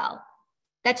there as well.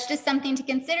 That's just something to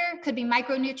consider. Could be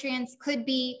micronutrients, could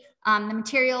be the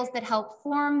materials that help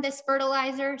form this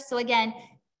fertilizer. So again,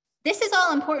 this is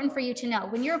all important for you to know.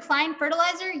 When you're applying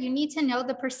fertilizer, you need to know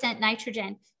the %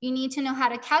 nitrogen. You need to know how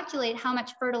to calculate how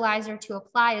much fertilizer to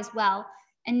apply as well,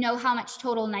 and know how much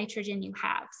total nitrogen you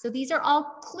have. So these are all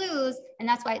clues, and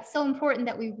that's why it's so important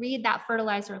that we read that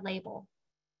fertilizer label.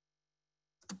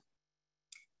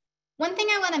 One thing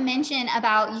I want to mention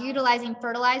about utilizing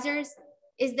fertilizers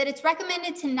is that it's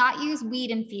recommended to not use weed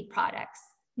and feed products.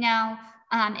 Now,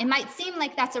 it might seem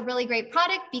like that's a really great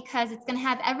product because it's going to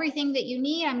have everything that you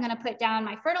need. I'm going to put down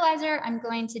my fertilizer. I'm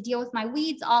going to deal with my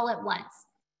weeds all at once.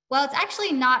 Well, it's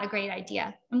actually not a great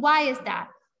idea. And why is that?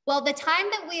 Well, the time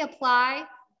that we apply,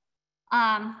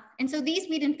 and so these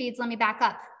weed and feeds, let me back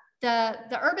up. The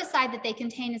herbicide that they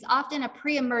contain is often a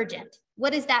pre-emergent.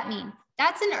 What does that mean?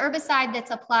 That's an herbicide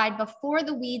that's applied before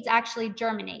the weeds actually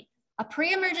germinate. A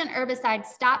pre-emergent herbicide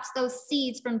stops those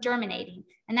seeds from germinating,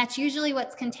 and that's usually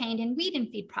what's contained in weed and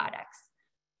feed products.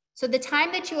 So the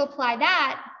time that you apply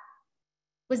that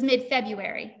was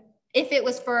mid-February, if it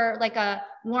was for like a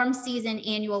warm season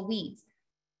annual weeds.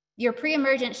 Your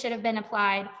pre-emergent should have been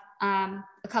applied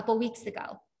a couple weeks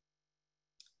ago.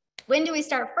 When do we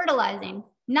start fertilizing?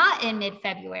 Not in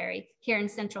mid-February here in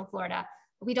Central Florida.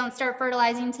 We don't start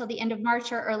fertilizing until the end of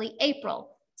March or early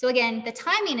April. So again, the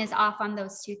timing is off on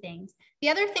those two things. The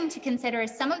other thing to consider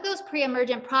is some of those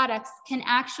pre-emergent products can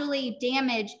actually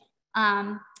damage,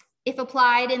 if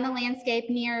applied in the landscape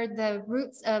near the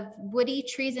roots of woody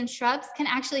trees and shrubs, can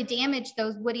actually damage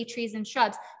those woody trees and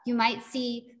shrubs. You might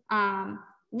see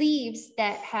leaves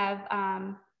that have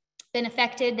been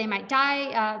affected. They might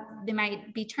die. They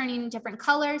might be turning different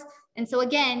colors. And so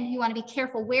again, you want to be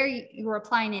careful where you are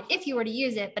applying it if you were to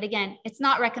use it. But again, it's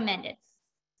not recommended.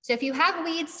 So if you have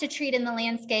weeds to treat in the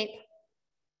landscape,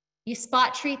 you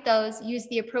spot treat those, use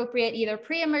the appropriate either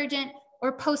pre-emergent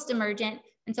or post-emergent.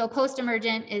 And so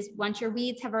post-emergent is once your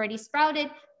weeds have already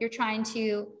sprouted, you're trying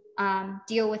to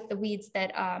deal with the weeds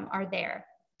that are there.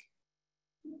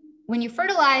 When you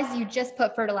fertilize, you just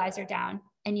put fertilizer down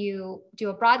and you do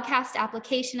a broadcast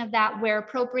application of that where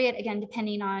appropriate, again,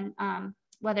 depending on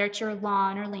whether it's your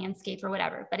lawn or landscape or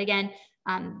whatever. But again,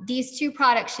 these two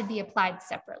products should be applied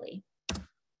separately.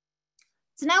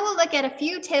 So now we'll look at a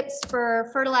few tips for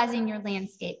fertilizing your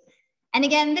landscape. And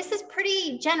again, this is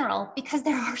pretty general because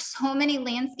there are so many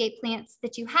landscape plants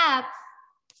that you have.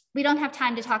 We don't have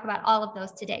time to talk about all of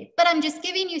those today, but I'm just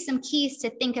giving you some keys to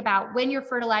think about when you're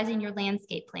fertilizing your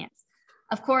landscape plants.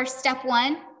 Of course, step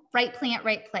one, right plant,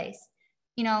 right place.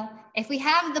 You know, if we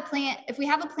have a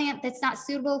plant that's not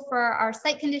suitable for our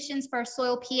site conditions, for our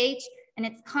soil pH, and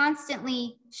it's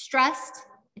constantly stressed,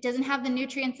 it doesn't have the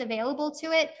nutrients available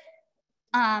to it,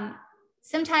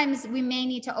 sometimes we may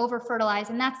need to over fertilize,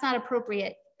 and that's not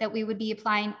appropriate, that we would be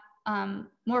applying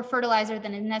more fertilizer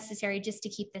than is necessary just to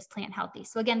keep this plant healthy.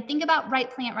 So again, think about right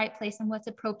plant, right place and what's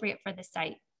appropriate for the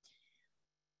site.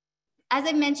 As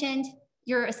I mentioned,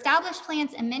 your established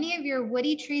plants and many of your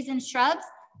woody trees and shrubs,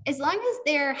 as long as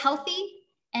they're healthy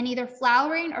and either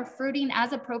flowering or fruiting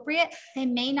as appropriate, they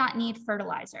may not need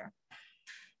fertilizer.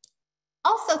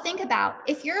 Also think about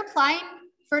if you're applying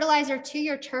fertilizer to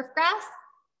your turf grass,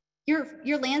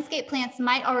 your landscape plants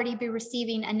might already be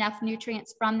receiving enough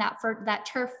nutrients from that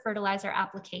turf fertilizer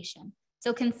application.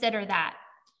 So consider that.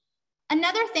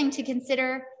 Another thing to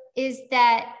consider is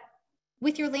that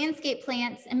with your landscape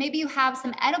plants, and maybe you have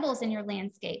some edibles in your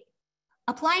landscape,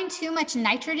 applying too much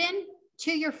nitrogen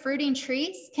to your fruiting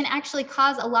trees can actually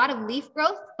cause a lot of leaf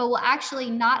growth, but will actually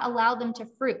not allow them to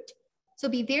fruit. So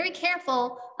be very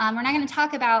careful. We're not going to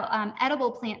talk about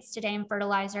edible plants today in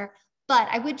fertilizer, but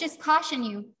I would just caution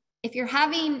you, if you're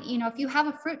having, if you have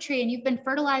a fruit tree and you've been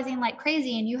fertilizing like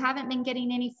crazy and you haven't been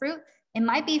getting any fruit, it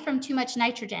might be from too much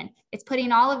nitrogen. It's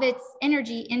putting all of its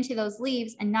energy into those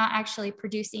leaves and not actually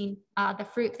producing the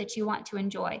fruit that you want to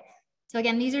enjoy. So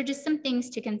again, these are just some things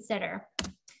to consider.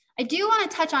 I do want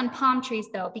to touch on palm trees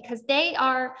though, because they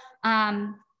are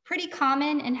pretty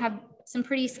common and have some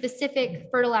pretty specific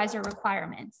fertilizer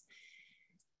requirements.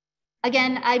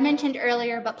 Again, I mentioned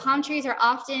earlier, but palm trees are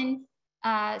often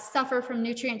suffer from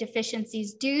nutrient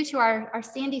deficiencies due to our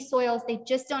sandy soils. They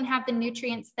just don't have the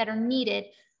nutrients that are needed,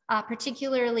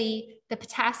 particularly the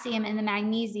potassium and the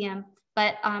magnesium,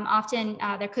 but often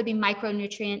there could be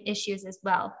micronutrient issues as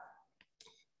well.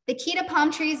 The key to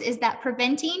palm trees is that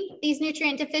preventing these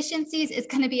nutrient deficiencies is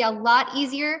going to be a lot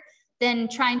easier than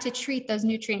trying to treat those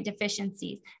nutrient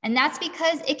deficiencies. And that's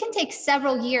because it can take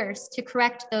several years to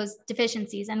correct those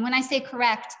deficiencies. And when I say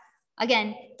correct,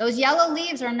 again, those yellow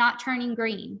leaves are not turning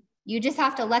green. You just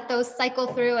have to let those cycle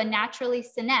through and naturally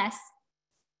senesce,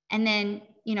 and then,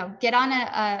 you know, get on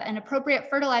an appropriate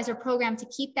fertilizer program to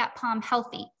keep that palm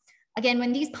healthy. Again,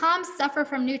 when these palms suffer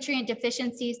from nutrient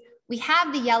deficiencies, we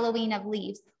have the yellowing of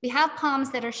leaves. We have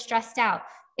palms that are stressed out.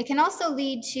 It can also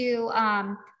lead to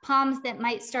palms that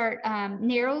might start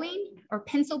narrowing or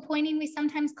pencil pointing, we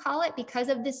sometimes call it, because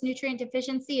of this nutrient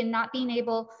deficiency and not being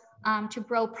able to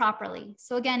grow properly.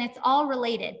 So again, it's all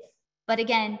related. But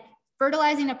again,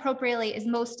 fertilizing appropriately is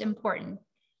most important.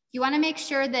 You want to make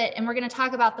sure that, and we're going to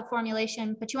talk about the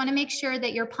formulation, but you want to make sure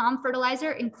that your palm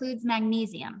fertilizer includes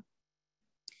magnesium.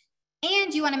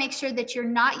 And you want to make sure that you're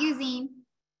not using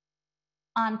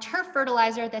turf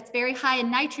fertilizer that's very high in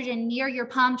nitrogen near your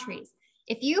palm trees.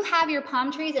 If you have your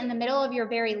palm trees in the middle of your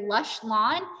very lush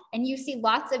lawn and you see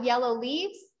lots of yellow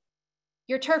leaves,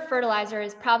 your turf fertilizer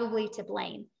is probably to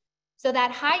blame. So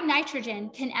that high nitrogen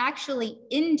can actually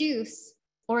induce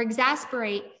or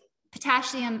exacerbate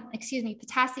potassium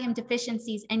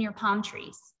deficiencies in your palm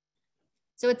trees.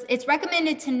 So it's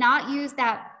recommended to not use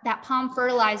that palm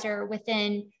fertilizer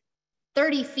within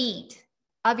 30 feet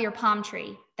of your palm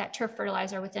tree, that turf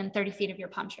fertilizer within 30 feet of your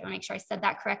palm tree. I want to make sure I said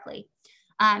that correctly.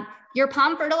 Your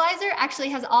palm fertilizer actually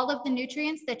has all of the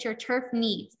nutrients that your turf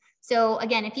needs. So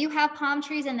again, if you have palm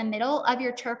trees in the middle of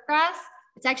your turf grass,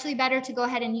 it's actually better to go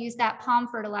ahead and use that palm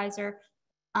fertilizer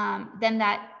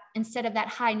instead of that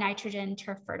high nitrogen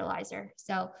turf fertilizer.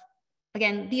 So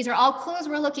again, these are all clues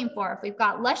we're looking for. If we've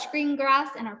got lush green grass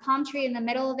and our palm tree in the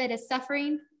middle of it is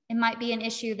suffering, it might be an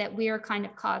issue that we are kind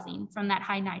of causing from that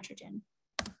high nitrogen.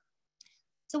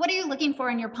 So what are you looking for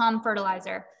in your palm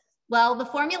fertilizer? Well, the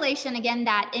formulation, again,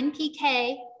 that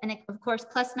NPK, and of course,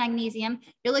 plus magnesium,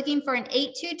 you're looking for an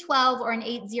 8-2-12 or an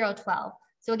 8-0-12.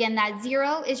 So again, that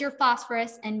 0 is your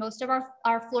phosphorus, and most of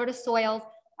our Florida soils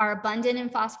are abundant in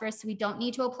phosphorus, so we don't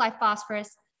need to apply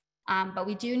phosphorus, but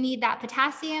we do need that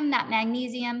potassium, that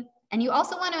magnesium, and you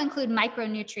also want to include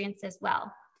micronutrients as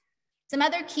well. Some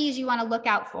other keys you want to look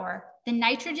out for: the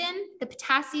nitrogen, the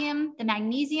potassium, the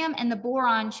magnesium, and the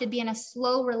boron should be in a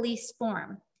slow release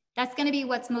form. That's going to be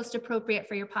what's most appropriate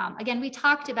for your palm. Again, we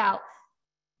talked about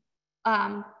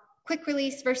quick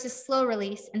release versus slow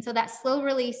release. And so that slow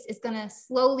release is going to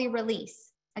slowly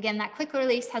release. Again, that quick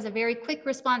release has a very quick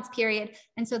response period.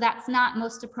 And so that's not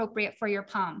most appropriate for your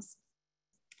palms.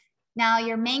 Now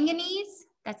your manganese,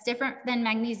 that's different than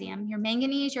magnesium. Your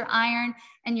manganese, your iron,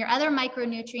 and your other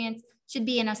micronutrients should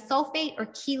be in a sulfate or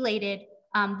chelated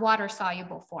water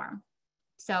soluble form.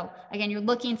 So again, you're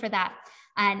looking for that.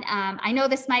 And I know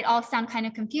this might all sound kind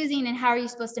of confusing, and how are you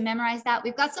supposed to memorize that?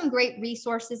 We've got some great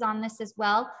resources on this as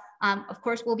well. Of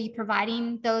course, we'll be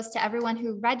providing those to everyone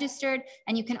who registered,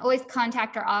 and you can always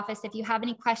contact our office if you have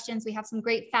any questions. We have some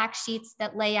great fact sheets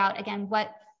that lay out, again,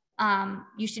 what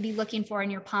you should be looking for in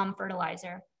your palm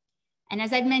fertilizer. And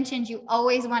as I've mentioned, you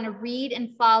always want to read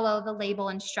and follow the label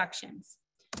instructions.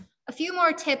 A few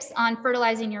more tips on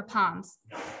fertilizing your palms.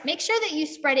 Make sure that you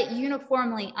spread it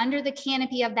uniformly under the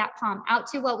canopy of that palm out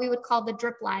to what we would call the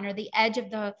drip line, or the edge of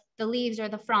the leaves or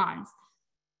the fronds.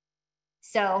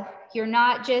 So you're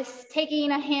not just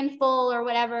taking a handful or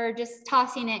whatever, just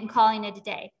tossing it and calling it a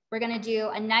day. We're going to do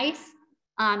a nice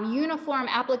uniform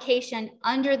application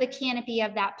under the canopy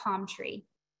of that palm tree.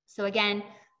 So again,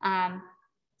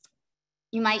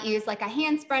 you might use like a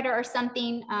hand spreader or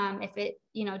something if it,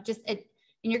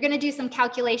 and you're going to do some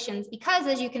calculations, because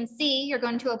as you can see, you're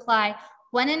going to apply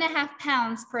 1.5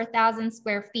 pounds per 1,000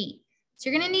 square feet. So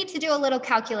you're going to need to do a little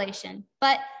calculation.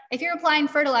 But if you're applying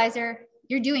fertilizer,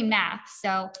 you're doing math.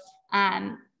 So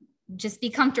just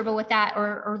be comfortable with that,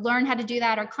 or learn how to do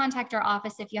that, or contact our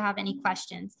office if you have any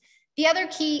questions. The other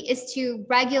key is to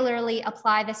regularly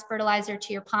apply this fertilizer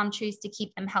to your palm trees to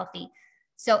keep them healthy.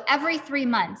 So every 3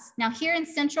 months. Now here in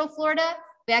Central Florida,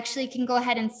 we actually can go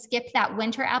ahead and skip that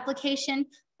winter application,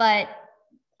 but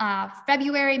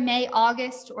February, May,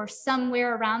 August, or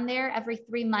somewhere around there, every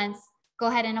 3 months, go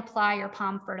ahead and apply your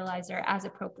palm fertilizer as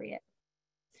appropriate.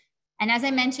 And as I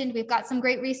mentioned, we've got some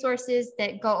great resources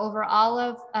that go over all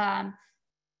of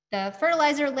the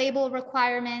fertilizer label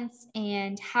requirements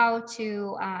and how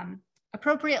to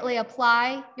appropriately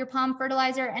apply your palm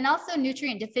fertilizer, and also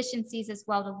nutrient deficiencies as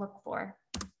well to look for.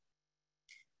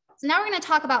 So now we're going to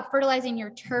talk about fertilizing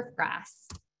your turf grass.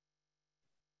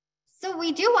 So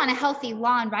we do want a healthy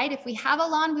lawn, right? If we have a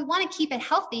lawn, we want to keep it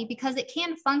healthy because it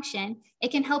can function.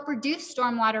 It can help reduce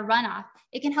stormwater runoff.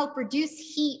 It can help reduce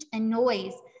heat and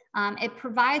noise. It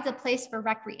provides a place for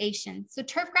recreation. So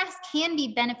turf grass can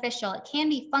be beneficial. It can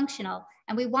be functional,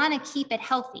 and we want to keep it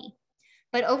healthy.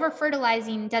 But over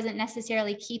fertilizing doesn't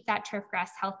necessarily keep that turf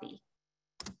grass healthy.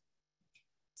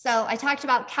 So I talked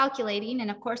about calculating, and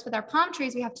of course with our palm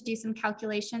trees, we have to do some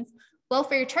calculations. Well,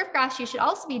 for your turf grass, you should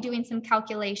also be doing some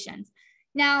calculations.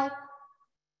 Now,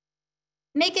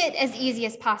 make it as easy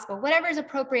as possible, whatever is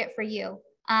appropriate for you.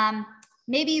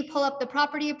 Maybe you pull up the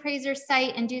property appraiser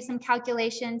site and do some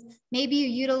calculations. Maybe you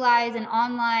utilize an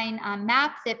online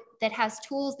map that has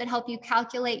tools that help you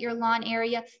calculate your lawn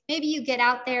area. Maybe you get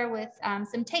out there with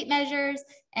some tape measures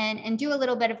and do a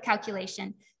little bit of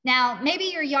calculation. Now, maybe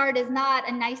your yard is not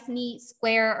a nice, neat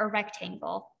square or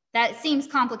rectangle. That seems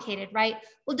complicated, right?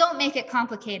 Well, don't make it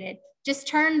complicated. Just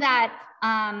turn that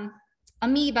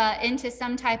amoeba into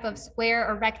some type of square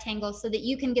or rectangle so that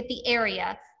you can get the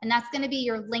area, and that's going to be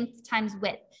your length times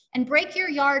width. And break your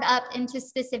yard up into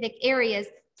specific areas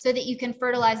so that you can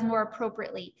fertilize more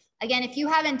appropriately. Again, if you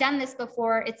haven't done this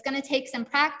before, it's going to take some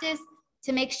practice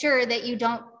to make sure that you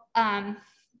don't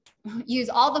use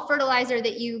all the fertilizer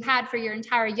that you had for your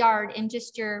entire yard in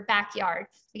just your backyard.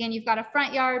 Again, you've got a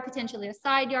front yard, potentially a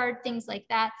side yard, things like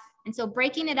that. And so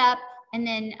breaking it up and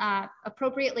then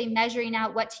appropriately measuring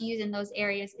out what to use in those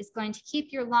areas is going to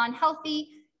keep your lawn healthy,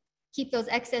 keep those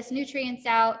excess nutrients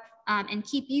out, and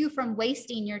keep you from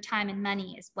wasting your time and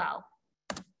money as well.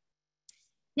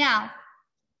 Now,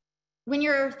 when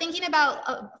you're thinking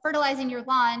about fertilizing your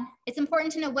lawn, it's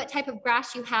important to know what type of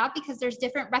grass you have because there's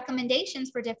different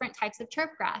recommendations for different types of turf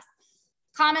grass.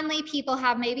 Commonly, people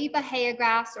have maybe Bahia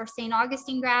grass or St.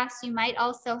 Augustine grass. You might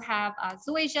also have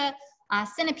zoysia.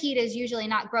 Centipede is usually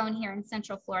not grown here in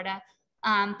Central Florida,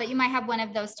 but you might have one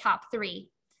of those top three.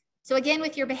 So again,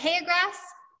 with your Bahia grass,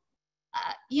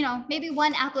 maybe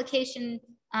one application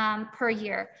per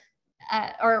year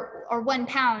or 1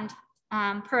 pound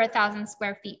per 1,000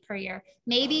 square feet per year.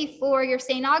 Maybe for your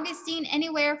St. Augustine,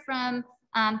 anywhere from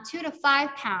 2 to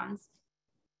 5 pounds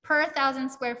per 1,000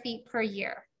 square feet per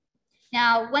year.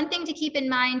 Now, one thing to keep in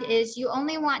mind is you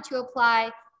only want to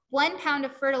apply 1 pound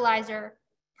of fertilizer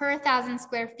per 1,000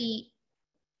 square feet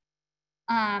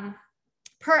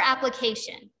per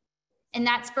application. And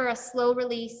that's for a slow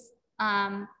release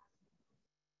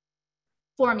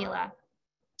formula.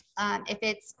 If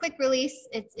it's quick release,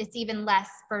 it's even less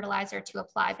fertilizer to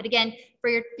apply. But again, for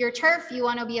your turf, you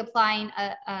want to be applying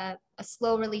a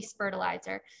slow release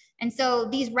fertilizer. And so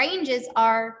these ranges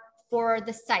are for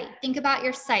the site. Think about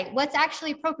your site. What's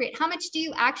actually appropriate? How much do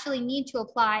you actually need to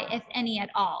apply, if any at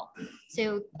all?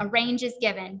 So a range is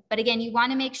given. But again, you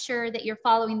want to make sure that you're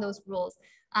following those rules.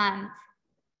 And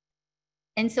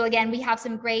so again, we have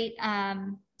some great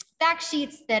fact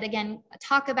sheets that again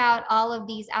talk about all of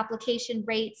these application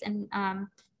rates and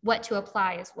what to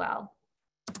apply as well.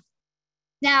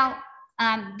 Now,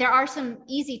 there are some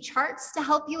easy charts to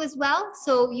help you as well.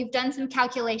 So you've done some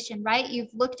calculation, right?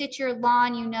 You've looked at your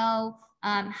lawn, you know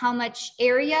how much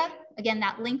area, again,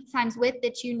 that length times width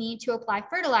that you need to apply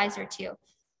fertilizer to.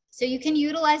 So you can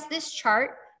utilize this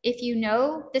chart if you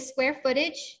know the square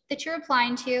footage that you're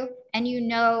applying to and you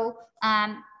know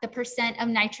the percent of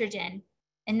nitrogen.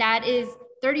 And that is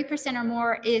 30% or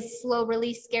more is slow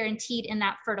release guaranteed in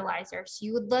that fertilizer. So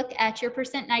you would look at your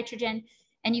percent nitrogen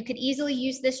and you could easily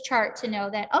use this chart to know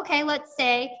that, okay, let's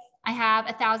say I have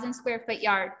 1,000 square foot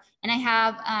yard and I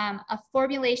have a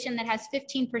formulation that has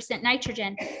 15%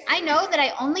 nitrogen. I know that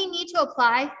I only need to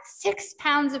apply 6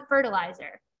 pounds of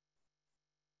fertilizer.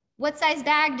 What size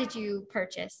bag did you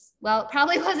purchase? Well, it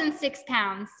probably wasn't 6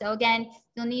 pounds. So again,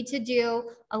 you'll need to do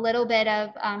a little bit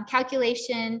of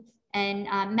calculation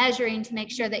and measuring to make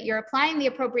sure that you're applying the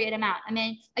appropriate amount. I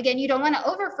mean, again, you don't want to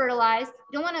over fertilize.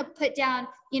 You don't want to put down,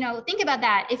 think about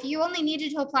that. If you only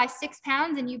needed to apply 6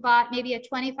 pounds and you bought maybe a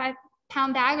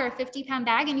 25-pound bag or a 50-pound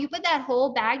bag and you put that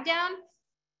whole bag down,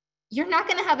 you're not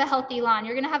going to have a healthy lawn.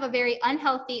 You're going to have a very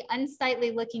unhealthy,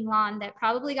 unsightly looking lawn that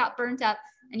probably got burnt up,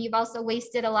 and you've also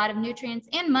wasted a lot of nutrients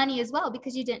and money as well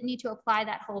because you didn't need to apply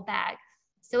that whole bag.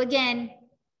 So again,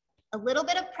 a little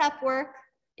bit of prep work,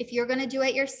 if you're going to do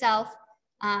it yourself,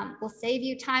 will save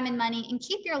you time and money and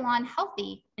keep your lawn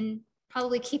healthy and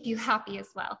probably keep you happy as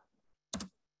well.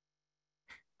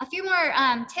 A few more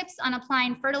tips on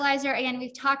applying fertilizer. Again,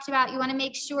 we've talked about you want to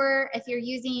make sure if you're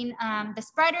using the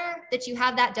spreader that you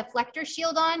have that deflector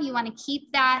shield on. You want to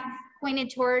keep that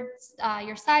pointed towards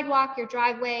your sidewalk, your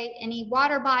driveway, any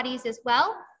water bodies as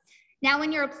well. Now,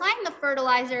 when you're applying the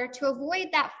fertilizer, to avoid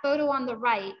that photo on the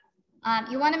right,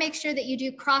 you want to make sure that you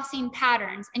do crossing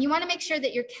patterns, and you want to make sure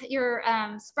that your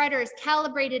spreader is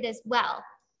calibrated as well.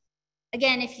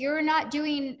 Again, if you're not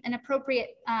doing an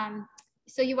appropriate,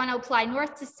 so you want to apply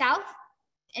north to south,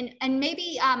 and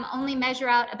maybe only measure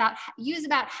out use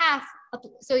about half,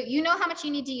 so you know how much you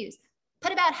need to use.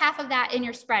 Put about half of that in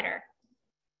your spreader.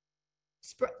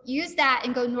 use that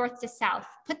and go north to south.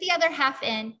 Put the other half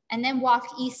in and then walk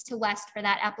east to west for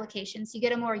that application. So you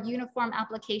get a more uniform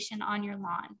application on your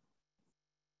lawn.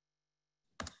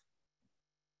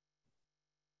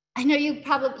 I know you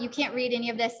can't read any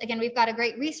of this. Again, we've got a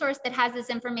great resource that has this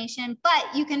information, but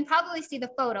you can probably see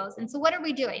the photos. And so what are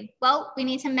we doing? Well, we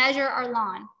need to measure our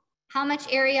lawn. How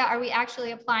much area are we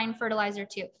actually applying fertilizer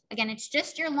to? Again, it's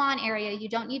just your lawn area. You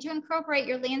don't need to incorporate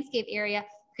your landscape area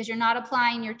because you're not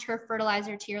applying your turf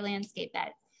fertilizer to your landscape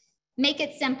bed. Make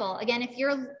it simple. Again,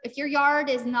 if your yard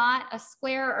is not a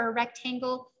square or a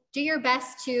rectangle, do your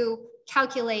best to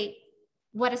calculate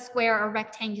what a square or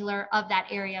rectangular of that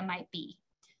area might be.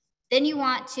 Then you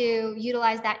want to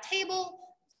utilize that table.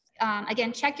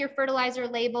 Again, check your fertilizer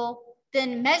label,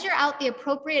 then measure out the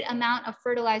appropriate amount of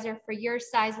fertilizer for your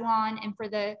size lawn and for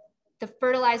the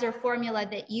fertilizer formula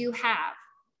that you have.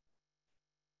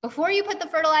 Before you put the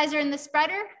fertilizer in the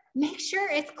spreader, make sure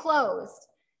it's closed.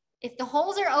 If the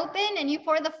holes are open and you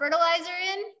pour the fertilizer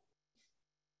in,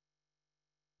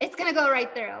 it's gonna go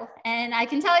right through. And I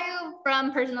can tell you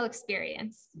from personal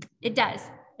experience, it does.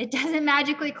 It doesn't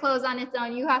magically close on its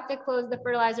own. You have to close the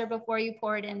fertilizer before you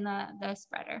pour it in the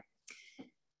spreader.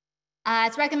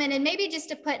 It's recommended maybe just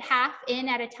to put half in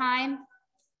at a time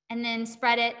and then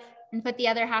spread it and put the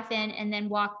other half in and then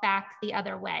walk back the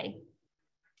other way.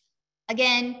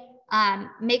 Again,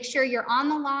 make sure you're on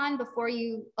the lawn before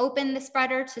you open the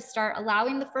spreader to start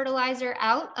allowing the fertilizer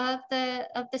out of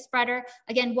the spreader.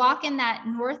 Again, walk in that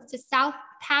north to south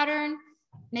pattern.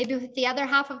 Maybe with the other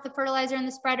half of the fertilizer in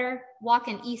the spreader, walk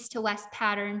an east to west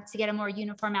pattern to get a more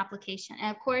uniform application.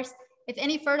 And of course, if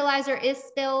any fertilizer is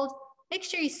spilled, make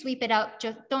sure you sweep it up.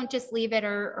 Don't just leave it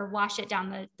or wash it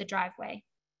down the driveway.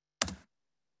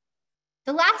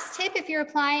 The last tip, if you're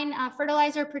applying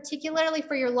fertilizer, particularly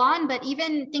for your lawn, but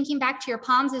even thinking back to your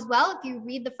palms as well, if you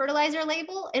read the fertilizer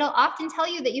label, it'll often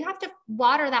tell you that you have to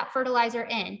water that fertilizer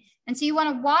in. And so you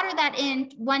want to water that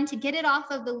in, one, to get it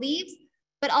off of the leaves,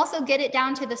 but also get it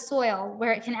down to the soil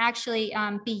where it can actually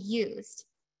be used.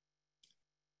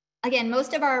 Again,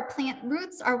 most of our plant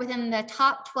roots are within the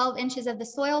top 12 inches of the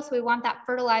soil, so we want that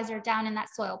fertilizer down in that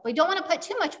soil. But we don't want to put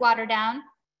too much water down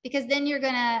because then you're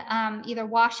gonna either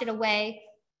wash it away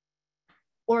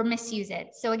or misuse it.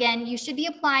 So again, you should be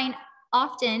applying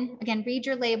often, again, read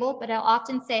your label, but I'll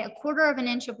often say 1/4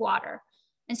 inch of water.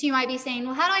 And so you might be saying,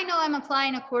 well, how do I know I'm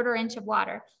applying 1/4 inch of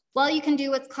water? Well, you can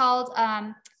do what's called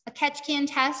a catch can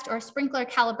test or a sprinkler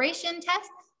calibration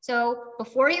test. So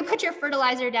before you put your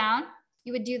fertilizer down,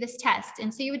 you would do this test.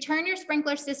 And so you would turn your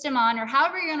sprinkler system on, or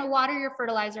however you're gonna water your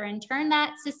fertilizer, and turn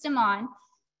that system on.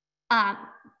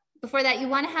 Before that, you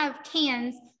wanna have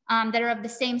cans that are of the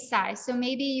same size. So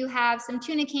maybe you have some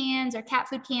tuna cans or cat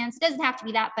food cans. It doesn't have to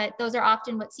be that, but those are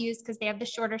often what's used because they have the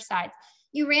shorter sides.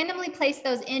 You randomly place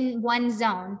those in one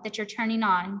zone that you're turning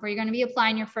on where you're gonna be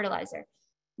applying your fertilizer.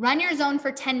 Run your zone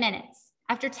for 10 minutes.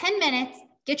 After 10 minutes,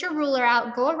 get your ruler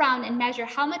out, go around and measure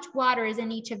how much water is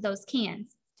in each of those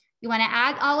cans. You want to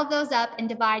add all of those up and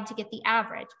divide to get the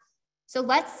average. So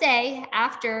let's say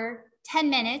after 10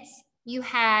 minutes, you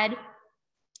had,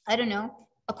 I don't know,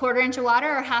 1/4 inch of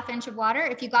water or 1/2 inch of water.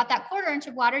 If you got that 1/4 inch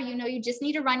of water, you know you just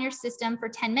need to run your system for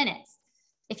 10 minutes.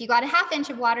 If you got a 1/2 inch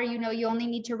of water, you know you only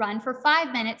need to run for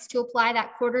 5 minutes to apply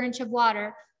that 1/4 inch of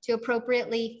water to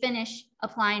appropriately finish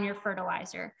applying your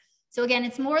fertilizer. So again,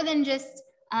 it's more than just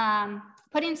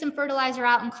putting some fertilizer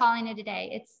out and calling it a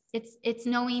day. It's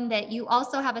knowing that you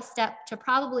also have a step to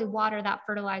probably water that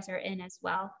fertilizer in as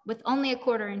well with only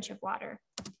 1/4 inch of water.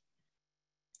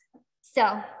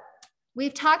 So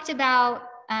we've talked about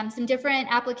some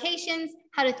different applications,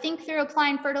 how to think through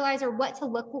applying fertilizer, what to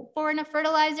look for in a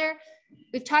fertilizer.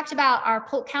 We've talked about our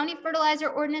Polk County fertilizer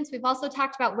ordinance. We've also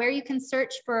talked about where you can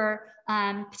search for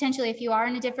potentially if you are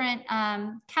in a different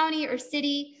county or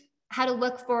city, how to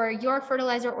look for your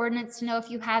fertilizer ordinance to know if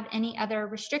you have any other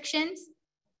restrictions.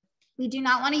 We do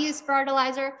not want to use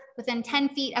fertilizer within 10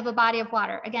 feet of a body of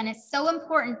water. Again, it's so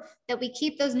important that we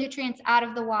keep those nutrients out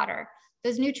of the water.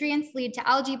 Those nutrients lead to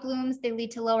algae blooms, they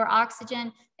lead to lower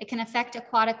oxygen, it can affect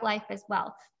aquatic life as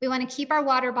well. We want to keep our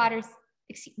water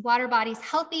bodies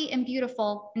healthy and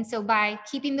beautiful, and so by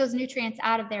keeping those nutrients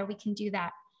out of there, we can do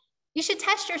that. You should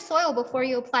test your soil before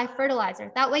you apply fertilizer.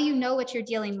 That way you know what you're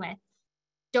dealing with.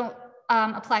 Don't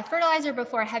apply fertilizer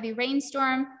before a heavy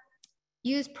rainstorm.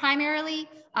 Use primarily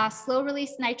slow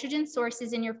release nitrogen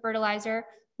sources in your fertilizer.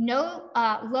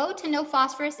 Low to no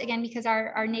phosphorus, again, because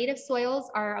our native soils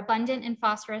are abundant in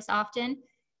phosphorus often.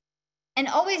 And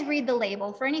always read the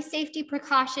label for any safety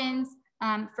precautions,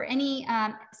 for any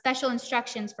special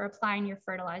instructions for applying your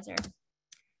fertilizer.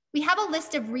 We have a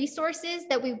list of resources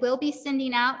that we will be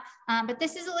sending out, but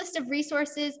this is a list of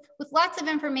resources with lots of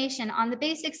information on the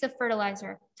basics of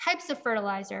fertilizer, types of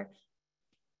fertilizer,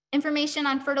 information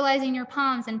on fertilizing your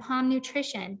palms and palm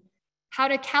nutrition, how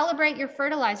to calibrate your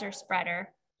fertilizer spreader.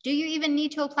 Do you even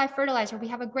need to apply fertilizer? We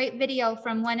have a great video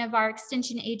from one of our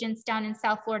extension agents down in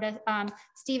South Florida.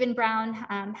 Stephen Brown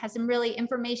has some really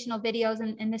informational videos,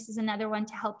 and this is another one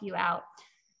to help you out.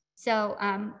 So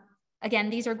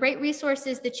again, these are great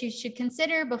resources that you should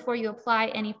consider before you apply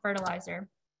any fertilizer.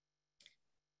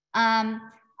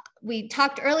 We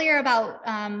talked earlier about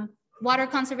water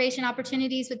conservation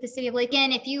opportunities with the City of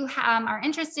Lakeland. If you are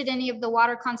interested in any of the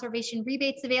water conservation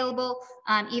rebates available,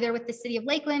 either with the City of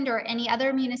Lakeland or any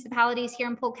other municipalities here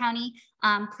in Polk County,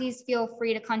 please feel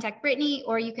free to contact Brittany,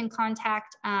 or you can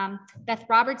contact Beth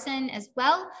Robertson as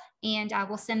well, and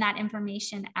we'll send that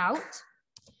information out.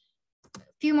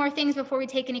 Few more things before we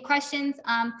take any questions.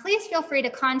 Please feel free to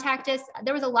contact us.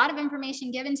 There was a lot of information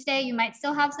given today. You might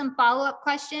still have some follow-up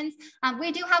questions.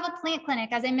 We do have a plant clinic.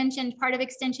 As I mentioned, part of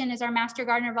Extension is our Master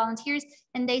Gardener volunteers,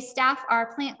 and they staff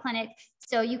our plant clinic.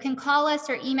 So you can call us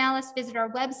or email us, visit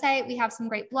our website. We have some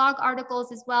great blog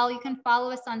articles as well. You can follow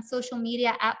us on social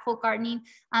media at Polk Gardening,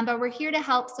 but we're here to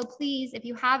help. So please, if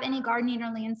you have any gardening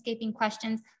or landscaping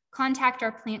questions, contact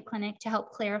our plant clinic to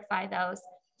help clarify those.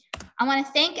 I want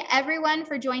to thank everyone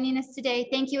for joining us today.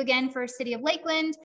 Thank you again for City of Lakeland.